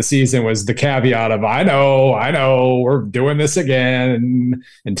early in the season was the caveat of, I know, we're doing this again,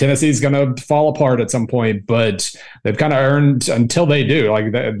 and Tennessee's going to fall apart at some point. But they've kind of earned, until they do,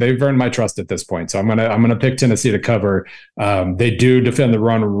 like they've earned my trust at this point. So I'm gonna pick Tennessee to cover cover. They do defend the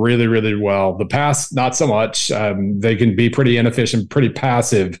run really, really well. The pass, not so much. They can be pretty inefficient, pretty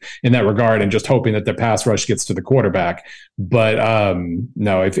passive in that regard, and just hoping that their pass rush gets to the quarterback. But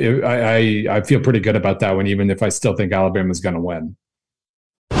no, I feel pretty good about that one, even if I still think Alabama's going to win.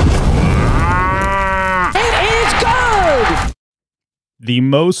 The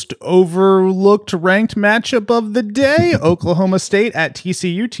most overlooked ranked matchup of the day, Oklahoma State at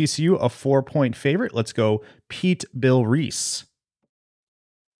TCU. TCU, a 4-point favorite. Let's go Pete, Bill, Reese.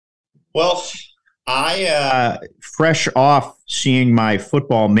 Well, I, fresh off seeing my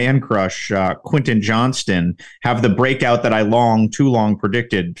football man crush, Quentin Johnston, have the breakout that I too long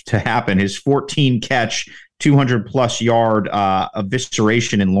predicted to happen. His 14-catch, 200-plus yard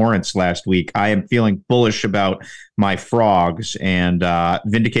evisceration in Lawrence last week. I am feeling bullish about my Frogs, and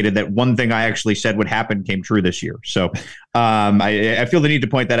vindicated that one thing I actually said would happen came true this year. So I feel the need to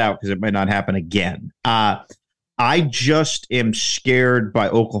point that out because it might not happen again. I just am scared by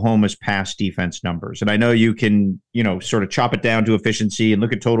Oklahoma's pass defense numbers. And I know you can, sort of chop it down to efficiency and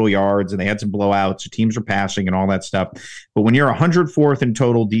look at total yards, and they had some blowouts, so teams are passing and all that stuff. But when you're 104th in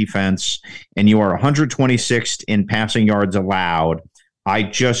total defense and you are 126th in passing yards allowed, I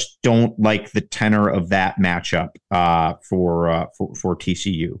just don't like the tenor of that matchup for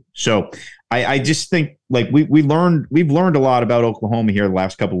TCU. So I just think we've learned a lot about Oklahoma here the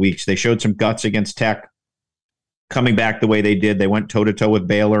last couple of weeks. They showed some guts against Tech. Coming back the way they did, they went toe-to-toe with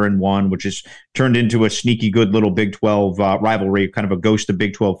Baylor and won, which has turned into a sneaky good little Big 12 rivalry, kind of a ghost of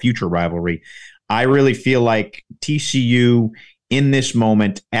Big 12 future rivalry. I really feel like TCU in this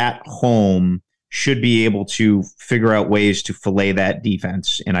moment at home should be able to figure out ways to fillet that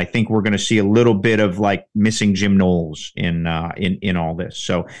defense. And I think we're going to see a little bit of missing Jim Knowles in all this.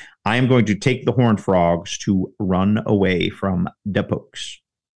 So I am going to take the Horned Frogs to run away from the Pokes.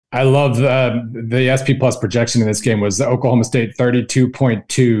 I love the SP Plus projection in this game was Oklahoma State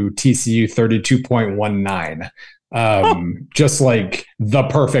 32.2, TCU 32.19. Just like the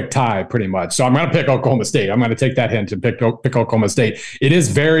perfect tie, pretty much. So I'm going to pick Oklahoma State. I'm going to take that hint and pick Oklahoma State. It is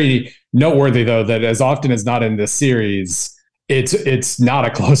very noteworthy, though, that as often as not in this series, it's not a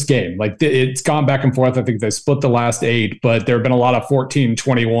close game. It's gone back and forth. I think they split the last 8, but there have been a lot of 14,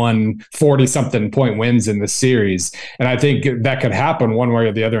 21, 40-something point wins in this series. And I think that could happen one way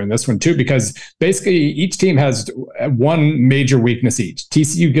or the other in this one, too, because basically each team has one major weakness each.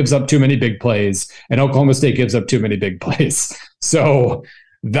 TCU gives up too many big plays, and Oklahoma State gives up too many big plays. So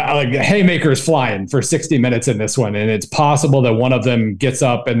haymakers flying for 60 minutes in this one, and it's possible that one of them gets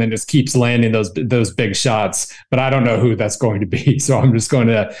up and then just keeps landing those big shots, but I don't know who that's going to be. So I'm going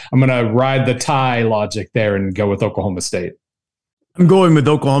to ride the tie logic there and go with Oklahoma State. I'm going with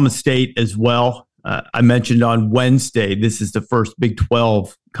Oklahoma State as well. I mentioned on Wednesday, this is the first Big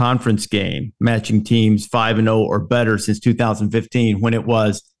 12 conference game matching teams 5-0 or better since 2015, when it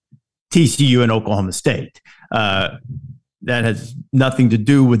was TCU and Oklahoma State. That has nothing to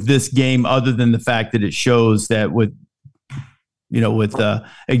do with this game, other than the fact that it shows that with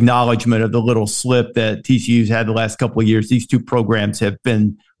acknowledgement of the little slip that TCU's had the last couple of years, these two programs have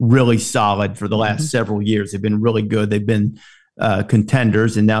been really solid for the last several years. They've been really good. They've been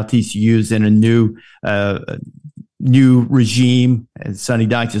contenders, and now TCU's in a new regime, and Sonny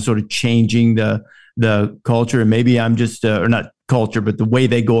Dykes is sort of changing the culture. And maybe I'm just or not culture, but the way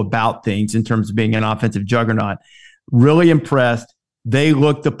they go about things in terms of being an offensive juggernaut. Really impressed. They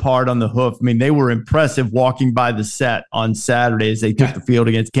looked the part on the hoof. I mean, they were impressive walking by the set on Saturday as they took the field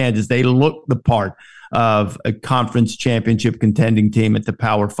against Kansas. They looked the part of a conference championship contending team at the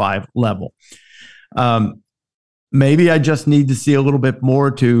Power 5 level. Maybe I just need to see a little bit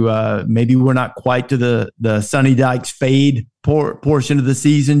more to maybe we're not quite to the Sonny Dykes fade portion of the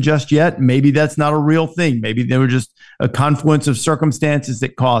season just yet. Maybe that's not a real thing. Maybe they were just a confluence of circumstances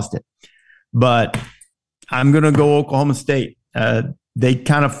that caused it. But I'm going to go Oklahoma State. They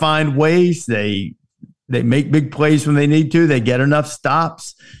kind of find ways. They make big plays when they need to. They get enough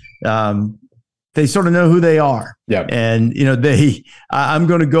stops. They sort of know who they are. Yeah. And, I'm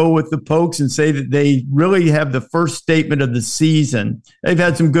going to go with the Pokes and say that they really have the first statement of the season. They've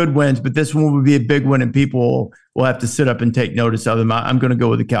had some good wins, but this one will be a big one, and people will have to sit up and take notice of them. I'm going to go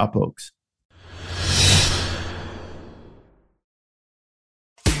with the Cowpokes.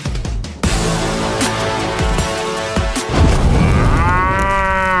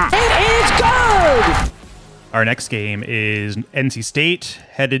 Our next game is NC State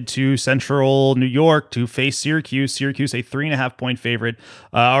headed to Central New York to face Syracuse. Syracuse, a 3.5-point favorite.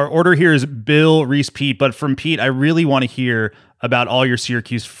 Our order here is Bill, Reese, Pete. But from Pete, I really want to hear about all your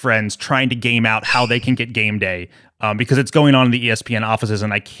Syracuse friends trying to game out how they can get game day because it's going on in the ESPN offices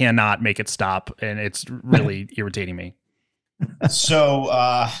and I cannot make it stop. And it's really irritating me. So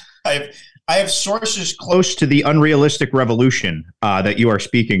I have sources close to the unrealistic revolution that you are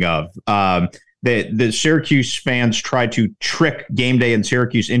speaking of. The Syracuse fans try to trick game day in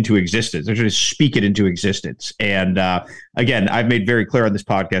Syracuse into existence. They're trying to speak it into existence. And again, I've made very clear on this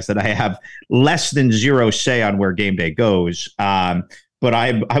podcast that I have less than zero say on where game day goes. But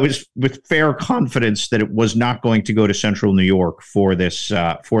I was with fair confidence that it was not going to go to Central New York for this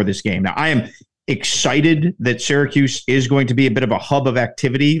game. Now, I am excited that Syracuse is going to be a bit of a hub of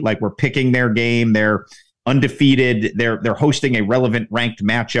activity. Like, we're picking their game. They're undefeated. They're hosting a relevant ranked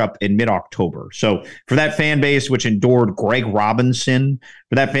matchup in mid-October. So for that fan base, which endured Greg Robinson,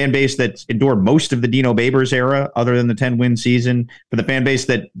 for that fan base that endured most of the Dino Babers era, other than the 10-win season, for the fan base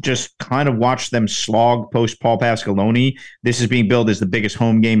that just kind of watched them slog post Paul Pasqualoni, this is being billed as the biggest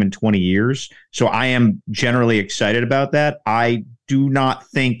home game in 20 years. So I am generally excited about that. I do not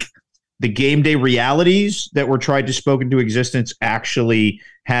think the game day realities that were tried to spoke into existence actually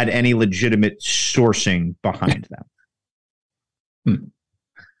had any legitimate sourcing behind them.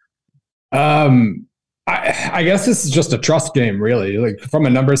 I guess this is just a trust game, really. Like, from a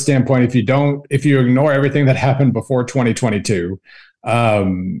numbers standpoint, if you ignore everything that happened before 2022,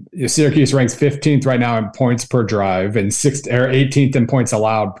 Syracuse ranks 15th right now in points per drive and 18th in points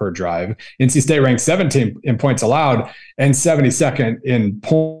allowed per drive. NC State ranks 17th in points allowed and 72nd in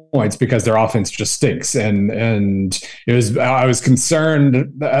points because their offense just stinks. And I was concerned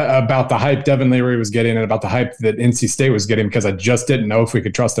about the hype Devin Leary was getting and about the hype that NC State was getting because I just didn't know if we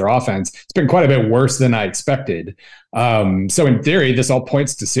could trust their offense. It's been quite a bit worse than I expected. So in theory, this all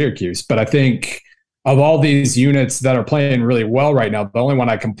points to Syracuse, but I think of all these units that are playing really well right now, the only one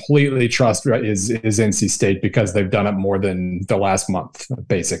I completely trust is NC State because they've done it more than the last month,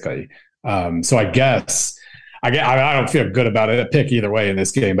 basically. So I guess I don't feel good about it. I pick either way in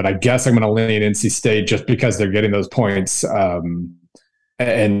this game, but I guess I'm going to lean NC State just because they're getting those points.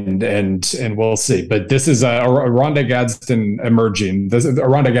 And we'll see. But this is a Rhonda Gadsden emerging.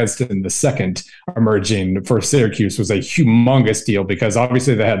 Rhonda Gadsden, the second emerging for Syracuse, was a humongous deal because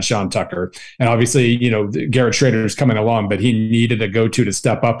obviously they had Sean Tucker, and obviously Garrett Schrader's coming along, but he needed a go-to to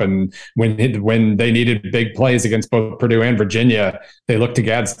step up. And when they needed big plays against both Purdue and Virginia, they looked to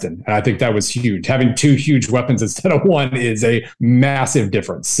Gadsden, and I think that was huge. Having two huge weapons instead of one is a massive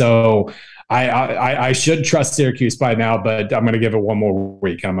difference. So I should trust Syracuse by now, but I'm going to give it one more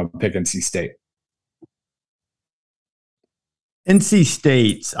week. I'm going to pick NC State. NC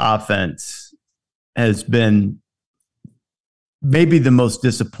State's offense has been maybe the most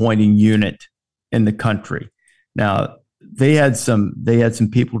disappointing unit in the country. Now, they had some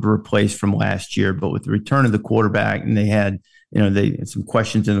people to replace from last year, but with the return of the quarterback, and they had some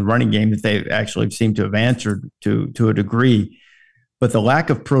questions in the running game that they actually seem to have answered to a degree. But the lack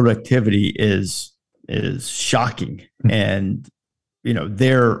of productivity is shocking, and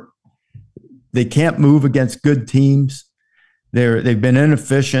they can't move against good teams. They've been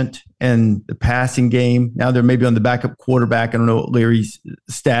inefficient in the passing game. Now they're maybe on the backup quarterback. I don't know what Leary's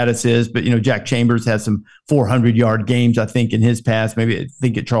status is, but Jack Chambers has some 400-yard games, I think, in his past. Maybe I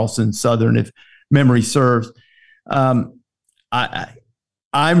think at Charleston Southern, if memory serves.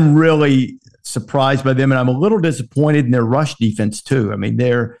 I'm really surprised by them, and I'm a little disappointed in their rush defense too. I mean,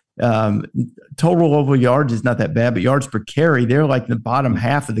 their total over yards is not that bad, but yards per carry, they're like the bottom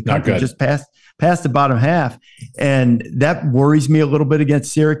half of the country, just past the bottom half, and that worries me a little bit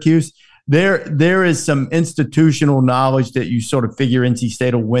against Syracuse. There is some institutional knowledge that you sort of figure NC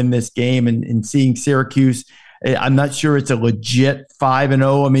State will win this game, and seeing Syracuse, I'm not sure it's a legit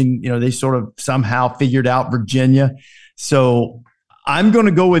 5-0. I mean, they sort of somehow figured out Virginia, so I'm going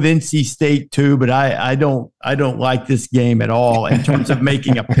to go with NC State too, but I don't like this game at all in terms of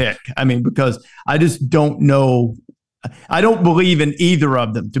making a pick. I mean, because I just don't know. I don't believe in either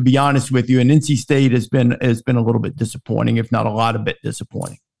of them, to be honest with you. And NC State has been a little bit disappointing, if not a lot of bit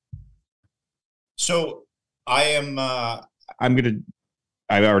disappointing. So I've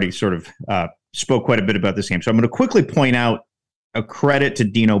already sort of spoke quite a bit about this game. So I'm going to quickly point out a credit to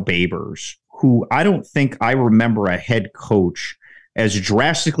Dino Babers, who I don't think I remember a head coach as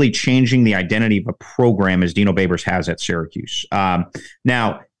drastically changing the identity of a program as Dino Babers has at Syracuse.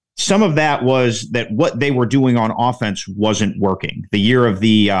 Now, some of that was that what they were doing on offense wasn't working. The year of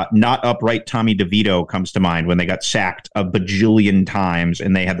the not upright Tommy DeVito comes to mind when they got sacked a bajillion times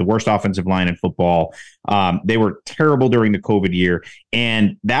and they had the worst offensive line in football. They were terrible during the COVID year.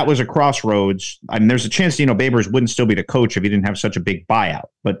 And that was a crossroads. I mean, there's a chance, Babers wouldn't still be the coach if he didn't have such a big buyout.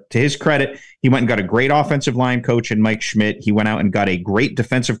 But to his credit, he went and got a great offensive line coach in Mike Schmidt. He went out and got a great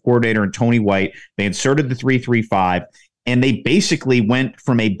defensive coordinator in Tony White. They inserted the 3-3-5. And they basically went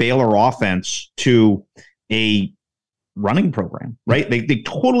from a Baylor offense to a running program, right? They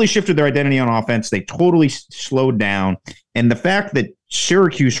totally shifted their identity on offense. They totally slowed down. And the fact that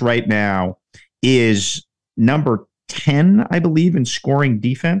Syracuse right now is number 10, I believe, in scoring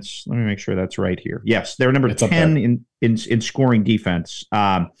defense. Let me make sure that's right here. Yes, they're number 10 in scoring defense.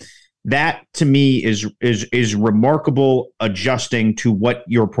 That to me is remarkable, adjusting to what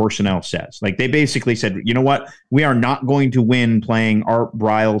your personnel says. Like, they basically said, you know what, we are not going to win playing Art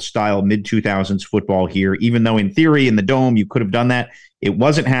Briles style mid-2000s football here, even though in theory in the Dome you could have done that. It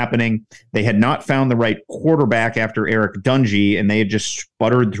wasn't happening. They had not found the right quarterback after Eric Dungy, and they had just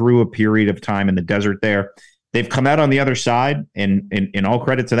sputtered through a period of time in the desert there. They've come out on the other side, and all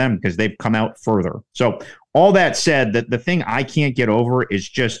credit to them because they've come out further. So all that said, the thing I can't get over is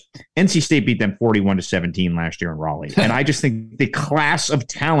just NC State beat them 41-17 last year in Raleigh. And I just think the class of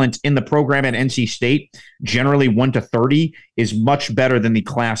talent in the program at NC State, generally 1-30, is much better than the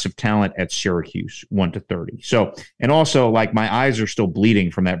class of talent at Syracuse, 1-30. So, and also, like, my eyes are still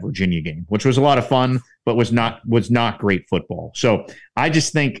bleeding from that Virginia game, which was a lot of fun, but was not great football. So I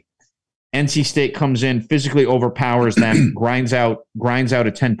just think NC State comes in, physically overpowers them, grinds out a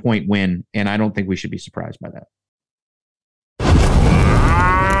 10-point win, and I don't think we should be surprised by that.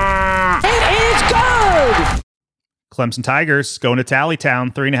 It is good! Clemson Tigers going to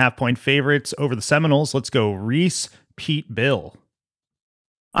Tallytown, 3.5-point favorites over the Seminoles. Let's go Reese, Pete, Bill.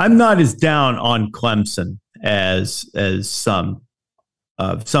 I'm not as down on Clemson as some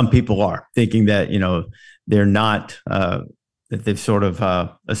people are, thinking that, they're not that they've sort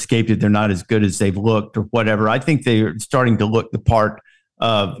of escaped it. They're not as good as they've looked or whatever. I think they're starting to look the part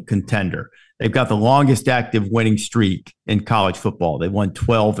of contender. They've got the longest active winning streak in college football. They won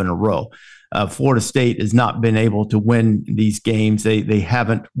 12 in a row. Florida State has not been able to win these games. They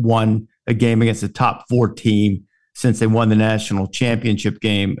haven't won a game against a top 4 team since they won the national championship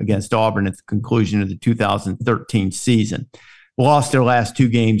game against Auburn at the conclusion of the 2013 season. Lost their last 2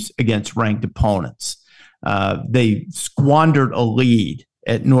 games against ranked opponents. They squandered a lead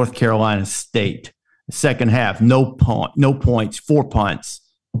at North Carolina State. Second half, no points, 4 punts,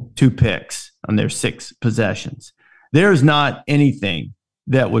 2 picks on their 6 possessions. There's not anything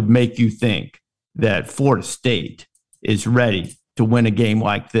that would make you think that Florida State is ready to win a game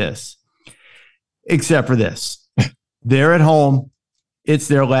like this, except for this. They're at home. It's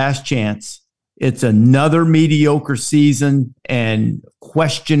their last chance. It's another mediocre season and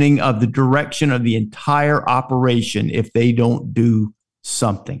questioning of the direction of the entire operation if they don't do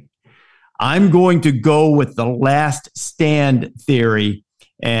something. I'm going to go with the last stand theory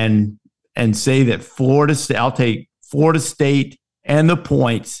and say that Florida State, I'll take Florida State and the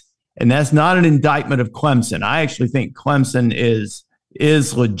points, and that's not an indictment of Clemson. I actually think Clemson is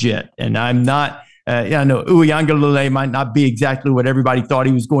legit, and I'm not I know Uiagalelei might not be exactly what everybody thought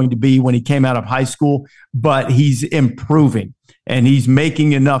he was going to be when he came out of high school, but he's improving and he's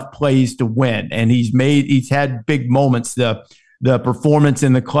making enough plays to win. And he's had big moments. The performance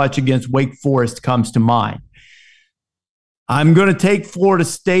in the clutch against Wake Forest comes to mind. I'm going to take Florida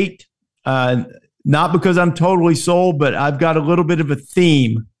State, not because I'm totally sold, but I've got a little bit of a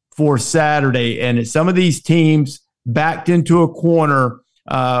theme for Saturday. And some of these teams backed into a corner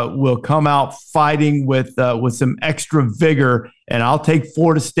will come out fighting with some extra vigor, and I'll take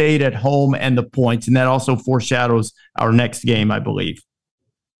Florida State at home and the points, and that also foreshadows our next game, I believe.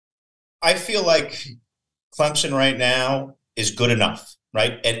 I feel like Clemson right now is good enough,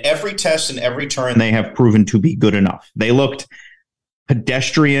 right? At every test and every turn, They have proven to be good enough. They looked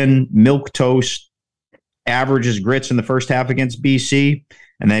pedestrian, milquetoast, average as grits in the first half against BC,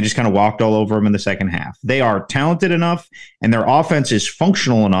 and they just kind of walked all over them in the second half. They are talented enough, and their offense is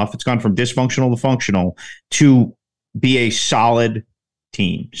functional enough. It's gone from dysfunctional to functional to be a solid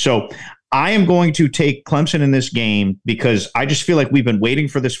team. So I am going to take Clemson in this game because I just feel like we've been waiting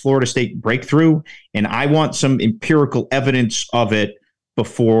for this Florida State breakthrough, and I want some empirical evidence of it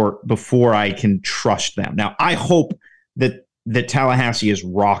before I can trust them. Now, I hope that Tallahassee is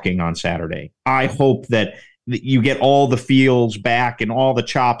rocking on Saturday. I hope that you get all the feels back and all the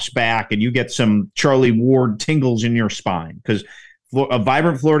chops back, and you get some Charlie Ward tingles in your spine, because a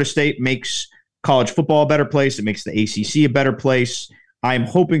vibrant Florida State makes college football a better place. It makes the ACC a better place. I'm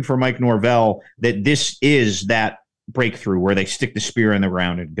hoping for Mike Norvell that this is that breakthrough where they stick the spear in the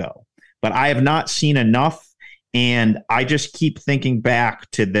ground and go. But I have not seen enough, and I just keep thinking back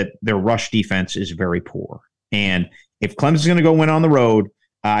to that their rush defense is very poor. And if Clemson's going to go win on the road,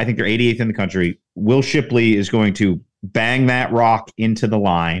 I think they're 88th in the country. Will Shipley is going to bang that rock into the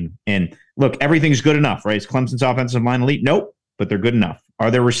line. And look, everything's good enough, right? Is Clemson's offensive line elite? Nope, but they're good enough.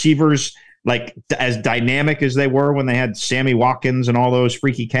 Are their receivers like as dynamic as they were when they had Sammy Watkins and all those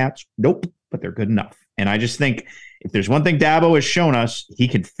freaky cats? Nope, but they're good enough. And I just think if there's one thing Dabo has shown us, he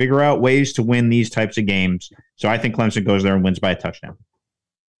can figure out ways to win these types of games. So I think Clemson goes there and wins by a touchdown.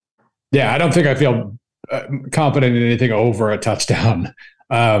 Yeah, I don't think I feel confident in anything over a touchdown.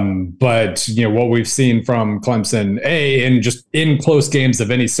 But what we've seen from Clemson, in just in close games of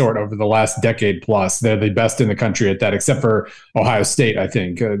any sort over the last decade plus, they're the best in the country at that, except for Ohio State. I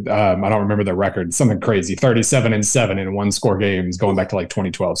think I don't remember their record, something crazy, 37-7 in one score games going back to like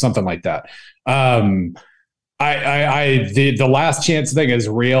 2012, something like that. The last chance thing is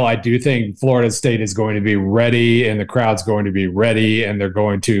real. I do think Florida State is going to be ready and the crowd's going to be ready and they're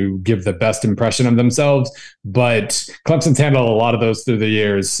going to give the best impression of themselves. But Clemson's handled a lot of those through the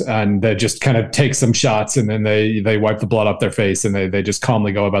years, and they just kind of take some shots and then they wipe the blood off their face and they just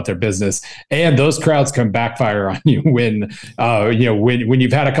calmly go about their business. And those crowds can backfire on you when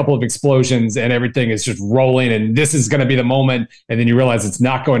you've had a couple of explosions and everything is just rolling and this is going to be the moment, and then you realize it's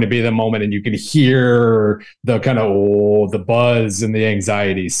not going to be the moment, and you can hear the kind of the buzz and the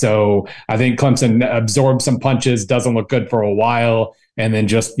anxiety. So I think Clemson absorbs some punches, doesn't look good for a while, and then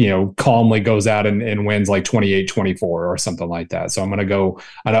just calmly goes out and wins like 28-24 or something like that. So I'm going to go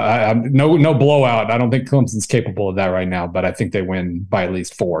no blowout. I don't think Clemson's capable of that right now, but I think they win by at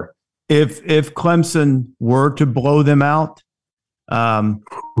least 4. If Clemson were to blow them out,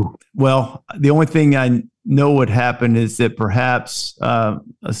 well, the only thing I know would happen is that perhaps a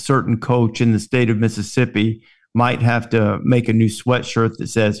certain coach in the state of Mississippi might have to make a new sweatshirt that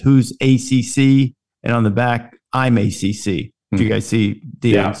says "Who's ACC?" and on the back, "I'm ACC." Do you guys see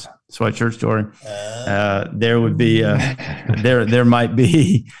Dion's sweatshirt story? There would be there might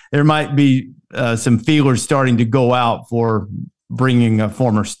be some feelers starting to go out for bringing a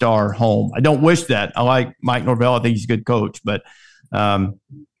former star home. I don't wish that. I like Mike Norvell. I think he's a good coach, but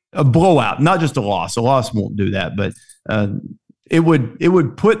a blowout, not just a loss. A loss won't do that, but it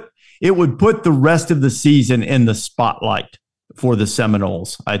would put the rest of the season in the spotlight for the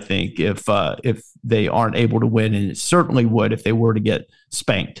Seminoles, I think, if they aren't able to win, and it certainly would if they were to get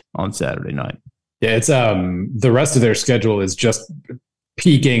spanked on Saturday night. Yeah, it's the rest of their schedule is just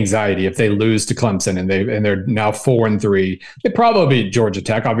peak anxiety. If they lose to Clemson and they're now 4-3, they probably beat Georgia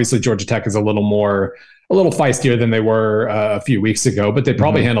Tech. Obviously, Georgia Tech is a little feistier than they were a few weeks ago, but they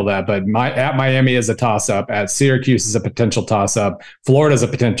probably handle that. But at Miami is a toss-up. At Syracuse is a potential toss-up. Florida is a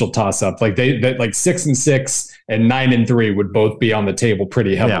potential toss-up. Like they like 6-6 and 9-3 would both be on the table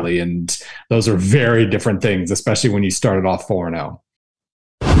pretty heavily, and those are very different things, especially when you started off 4-0.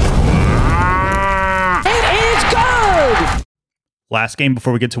 It is good. Last game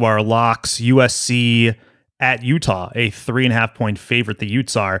before we get to our locks: USC at Utah, a 3.5-point favorite. The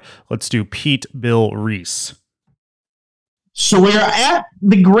Utes are. Let's do Pete, Bill, Reese. So we are at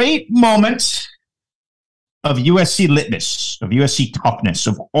the great moment of USC litmus, of USC toughness,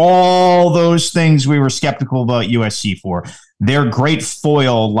 of all those things we were skeptical about USC for. Their great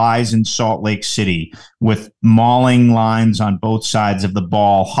foil lies in Salt Lake City with mauling lines on both sides of the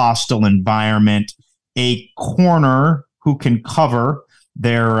ball, hostile environment, a corner who can cover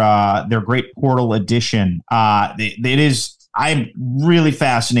their great portal addition. It is. I'm really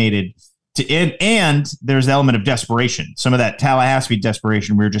fascinated and there's the element of desperation. Some of that Tallahassee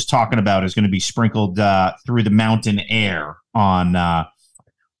desperation we were just talking about is going to be sprinkled through the mountain air on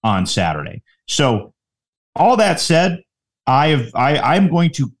Saturday. So all that said, I'm going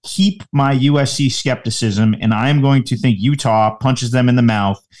to keep my USC skepticism, and I'm going to think Utah punches them in the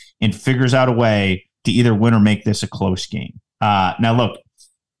mouth and figures out a way to either win or make this a close game. Now, look,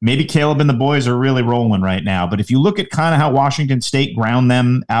 maybe Caleb and the boys are really rolling right now, but if you look at kind of how Washington State ground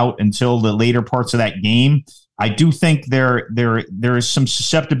them out until the later parts of that game, I do think there is some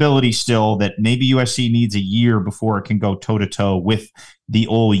susceptibility still that maybe USC needs a year before it can go toe-to-toe with the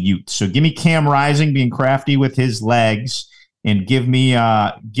old Utes. So give me Cam Rising being crafty with his legs, and give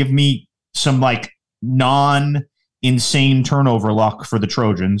me some like non-insane turnover luck for the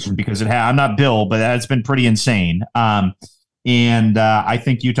Trojans, because I'm not Bill, but that's been pretty insane. And I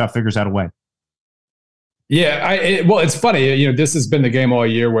think Utah figures out a way. Yeah, well, it's funny. This has been the game all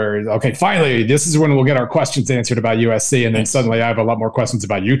year where, okay, finally, this is when we'll get our questions answered about USC, and then suddenly I have a lot more questions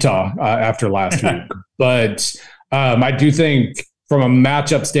about Utah after last week. But I do think from a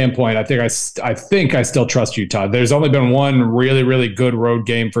matchup standpoint, I think I still trust Utah. There's only been one really, really good road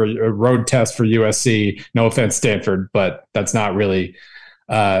test for USC. No offense, Stanford, but that's not really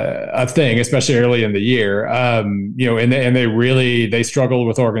a thing, especially early in the year. And they struggled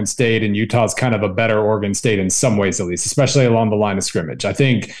with Oregon State, and Utah's kind of a better Oregon State in some ways, at least, especially along the line of scrimmage. I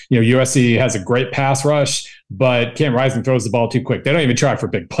think, USC has a great pass rush, but Cam Rising throws the ball too quick. They don't even try for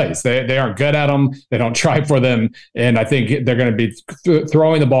big plays. They aren't good at them. They don't try for them. And I think they're going to be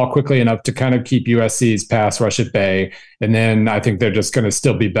throwing the ball quickly enough to kind of keep USC's pass rush at bay. And then I think they're just going to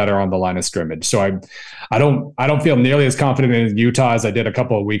still be better on the line of scrimmage. So I don't feel nearly as confident in Utah as I did a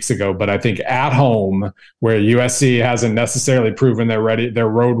couple of weeks ago, but I think at home, where USC hasn't necessarily proven they're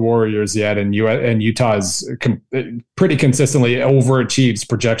road warriors yet, and Utah is pretty consistently overachieves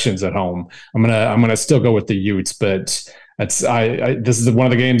projections at home, I'm gonna still go with the Utes. But this is one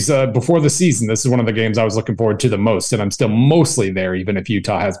of the games before the season. This is one of the games I was looking forward to the most, and I'm still mostly there, even if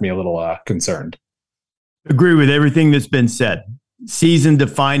Utah has me a little concerned. Agree with everything that's been said.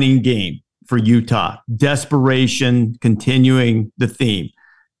 Season-defining game for Utah. Desperation, continuing the theme.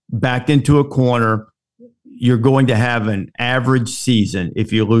 Backed into a corner, you're going to have an average season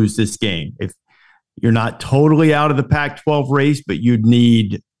if you lose this game. If you're not totally out of the Pac-12 race, but you'd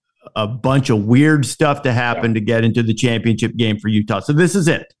need a bunch of weird stuff to happen to get into the championship game for Utah. So this is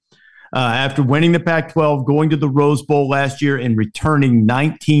it. After winning the Pac-12, going to the Rose Bowl last year, and returning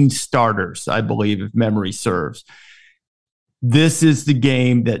 19 starters, I believe, if memory serves. This is the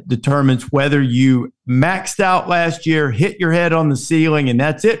game that determines whether you maxed out last year, hit your head on the ceiling, and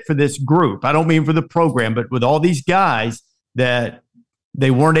that's it for this group. I don't mean for the program, but with all these guys that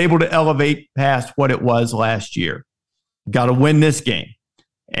they weren't able to elevate past what it was last year. Got to win this game,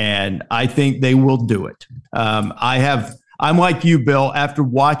 and I think they will do it. I'm like you, Bill, after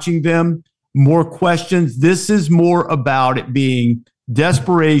watching them, more questions. This is more about it being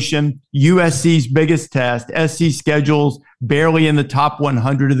desperation, USC's biggest test, SC schedules barely in the top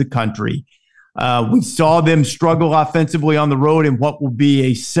 100 of the country. We saw them struggle offensively on the road in what will be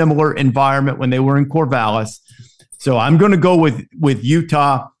a similar environment when they were in Corvallis. So I'm going to go with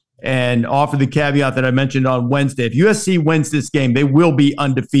Utah and offer the caveat that I mentioned on Wednesday. If USC wins this game, they will be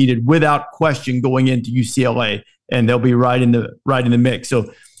undefeated without question going into UCLA, and they'll be right in the mix.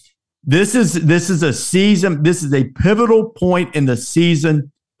 So this is a season. This is a pivotal point in the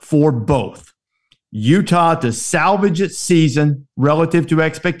season for both. Utah to salvage its season relative to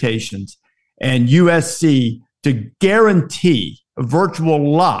expectations, and USC to guarantee a virtual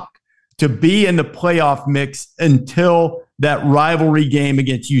lock to be in the playoff mix until that rivalry game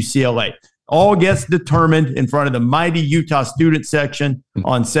against UCLA. All gets determined in front of the mighty Utah student section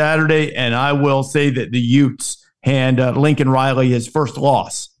on Saturday, and I will say that the Utes hand Lincoln Riley his first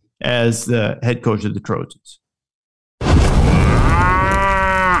loss as the head coach of the Trojans. It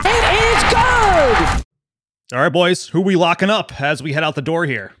is good! All right, boys, who are we locking up as we head out the door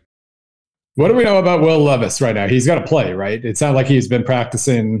here? What do we know about Will Levis right now? He's got to play, right? It sounds like he's been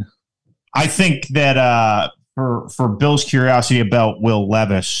practicing. I think that for Bill's curiosity about Will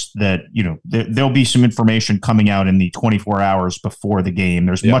Levis, that there'll be some information coming out in the 24 hours before the game.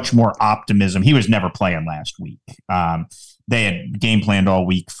 There's much more optimism. He was never playing last week. They had game planned all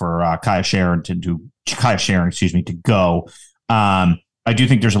week for Kaya Sharon to go. I do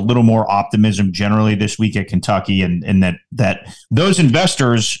think there's a little more optimism generally this week at Kentucky, and that those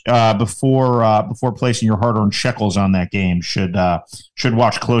investors before placing your hard-earned shekels on that game should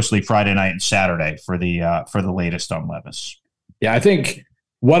watch closely Friday night and Saturday for the latest on Levis. Yeah, I think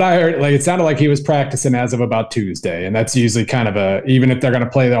what I heard, it sounded like he was practicing as of about Tuesday, and that's usually kind of even if they're going to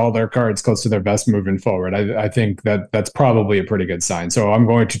play all their cards close to their best moving forward, I think that's probably a pretty good sign. So I'm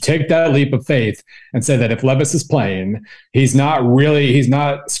going to take that leap of faith and say that if Levis is playing, he's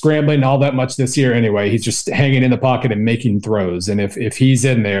not scrambling all that much this year anyway. He's just hanging in the pocket and making throws. And if he's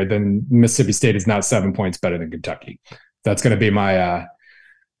in there, then Mississippi State is not 7 points better than Kentucky. That's going to be my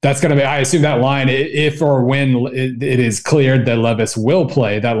I assume that line, if or when it is cleared that Levis will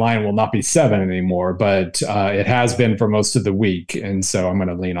play, that line will not be 7 anymore, but it has been for most of the week. And so I'm going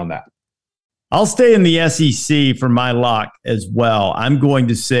to lean on that. I'll stay in the SEC for my lock as well. I'm going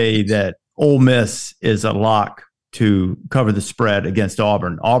to say that Ole Miss is a lock to cover the spread against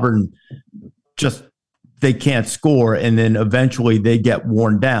Auburn. Auburn they can't score, and then eventually they get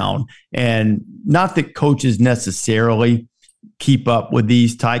worn down. And not that coaches necessarily keep up with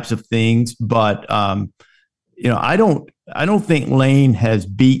these types of things, but I don't think Lane has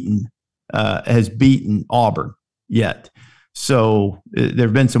beaten Auburn yet. So there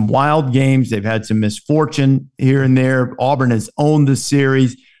have been some wild games. They've had some misfortune here and there. Auburn has owned the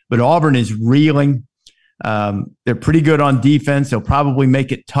series, but Auburn is reeling. They're pretty good on defense. They'll probably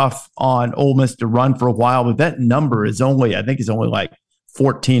make it tough on Ole Miss to run for a while, but that number is only like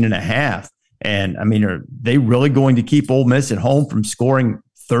 14.5. And I mean, are they really going to keep Ole Miss at home from scoring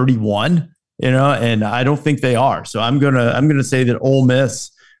 31? And I don't think they are. So I'm gonna say that Ole Miss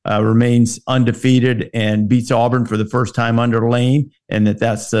remains undefeated and beats Auburn for the first time under Lane, and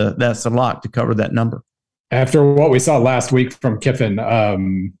that's the lock to cover that number. After what we saw last week from Kiffin,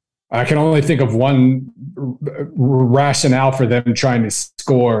 I can only think of one rationale for them trying to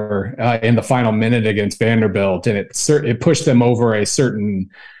score in the final minute against Vanderbilt, and it pushed them over a certain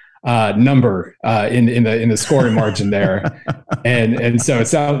number in the scoring margin there, and so it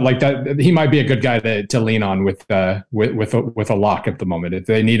sounds like that he might be a good guy to lean on with a lock at the moment. If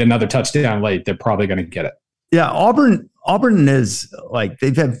they need another touchdown late, they're probably going to get it. Yeah, Auburn is like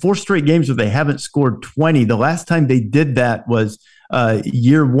they've had 4 straight games where they haven't scored 20. The last time they did that was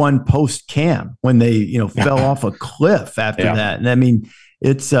year 1 post Cam when they fell off a cliff after that. And I mean,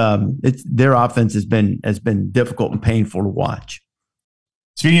 it's their offense has been difficult and painful to watch.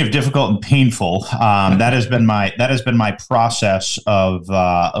 Speaking of difficult and painful, that has been my process of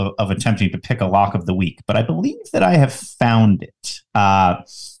attempting to pick a lock of the week. But I believe that I have found it.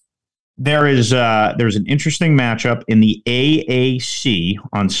 There's an interesting matchup in the AAC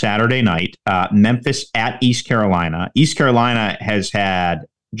on Saturday night. Memphis at East Carolina. East Carolina has had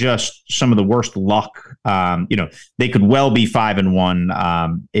just some of the worst luck. They could well be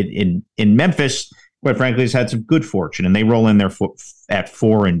 5-1. In Memphis, quite frankly, has had some good fortune, and they roll in there at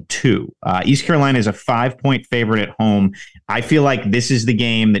 4-2. East Carolina is a 5-point favorite at home. I feel like this is the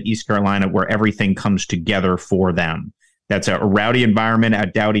game that East Carolina, where everything comes together for them. That's a rowdy environment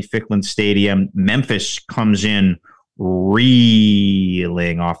at Dowdy-Ficklin Stadium. Memphis comes in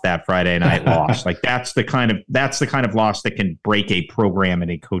reeling off that Friday night loss. Like that's the kind of loss that can break a program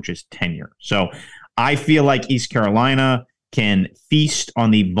and a coach's tenure. So I feel like East Carolina can feast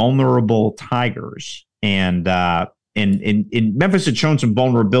on the vulnerable Tigers, and Memphis had shown some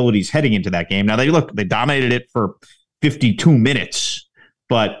vulnerabilities heading into that game. Now they dominated it for 52 minutes,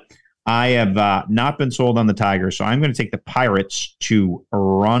 but I have not been sold on the Tigers, so I'm going to take the Pirates to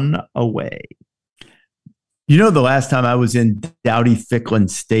run away. The last time I was in Dowdy-Ficklin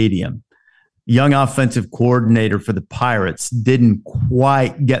Stadium, young offensive coordinator for the Pirates didn't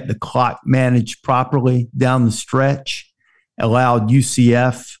quite get the clock managed properly down the stretch, allowed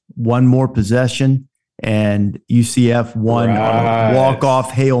UCF one more possession, and UCF won on a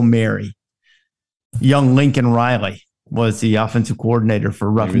walk-off Hail Mary. Young Lincoln Riley was the offensive coordinator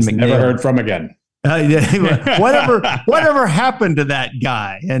for Ruffin McNeil. Never heard from again. Whatever happened to that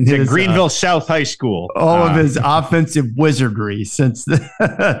guy and his Greenville South High School? All of his offensive wizardry since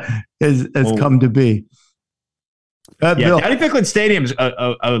has come to be. Dowdy-Ficklin Stadium is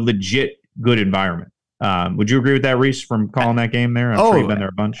a legit good environment. Would you agree with that, Reese, from calling that game there? I'm sure you've been there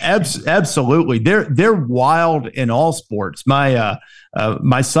a bunch. Absolutely. They're wild in all sports. My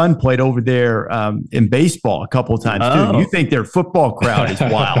son played over there in baseball a couple of times too. You think their football crowd is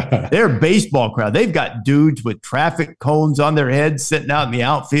wild. Their baseball crowd, they've got dudes with traffic cones on their heads sitting out in the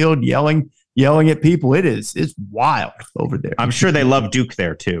outfield yelling at people. It's wild over there. I'm sure they love Duke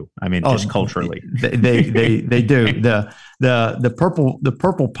there too. I mean, just culturally. They do. The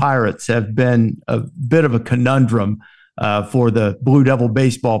purple Pirates have been a bit of a conundrum for the Blue Devil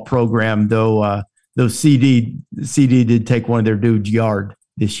baseball program, though CD did take one of their dudes' yard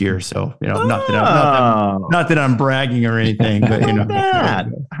this year. So, not that I'm bragging or anything, but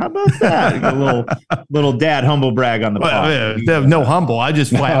how about that? A little dad humble brag on the pod. No humble. I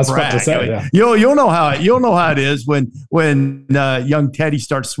just flat brag. You'll know how it is when young Teddy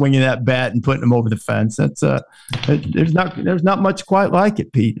starts swinging that bat and putting him over the fence. That's there's not much quite like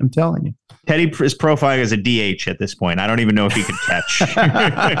it, Pete. I'm telling you. Teddy is profiling as a DH at this point. I don't even know if he could catch.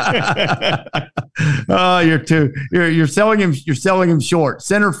 You're selling him short.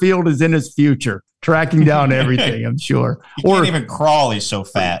 Center field is in his future, tracking down everything. I'm sure. He can't even crawl. He's so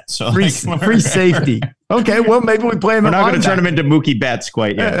fat. So free safety. Okay, well maybe we play him. We're not going to turn him into Mookie Betts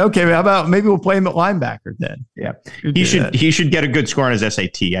quite yet. Okay, how about maybe we'll play him at linebacker then? Yeah, he should get a good score on his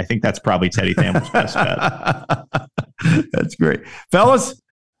SAT. I think that's probably Teddy Thamel's best bet. That's great, fellas.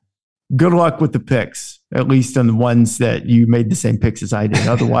 Good luck with the picks, at least on the ones that you made the same picks as I did.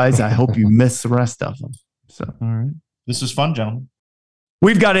 Otherwise, I hope you miss the rest of them. So, all right. This is fun, gentlemen.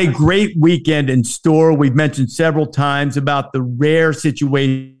 We've got a great weekend in store. We've mentioned several times about the rare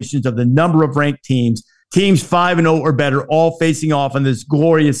situations of the number of ranked teams 5-0 or better, all facing off on this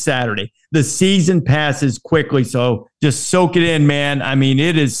glorious Saturday. The season passes quickly, so just soak it in, man. I mean,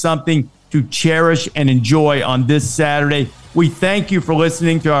 it is something to cherish and enjoy on this Saturday. We thank you for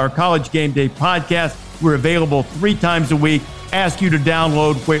listening to our College Game Day podcast. We're available 3 times a week. Ask you to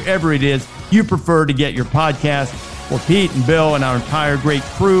download wherever it is you prefer to get your podcast. For Pete and Bill and our entire great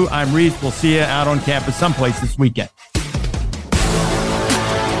crew, I'm Reese. We'll see you out on campus someplace this weekend.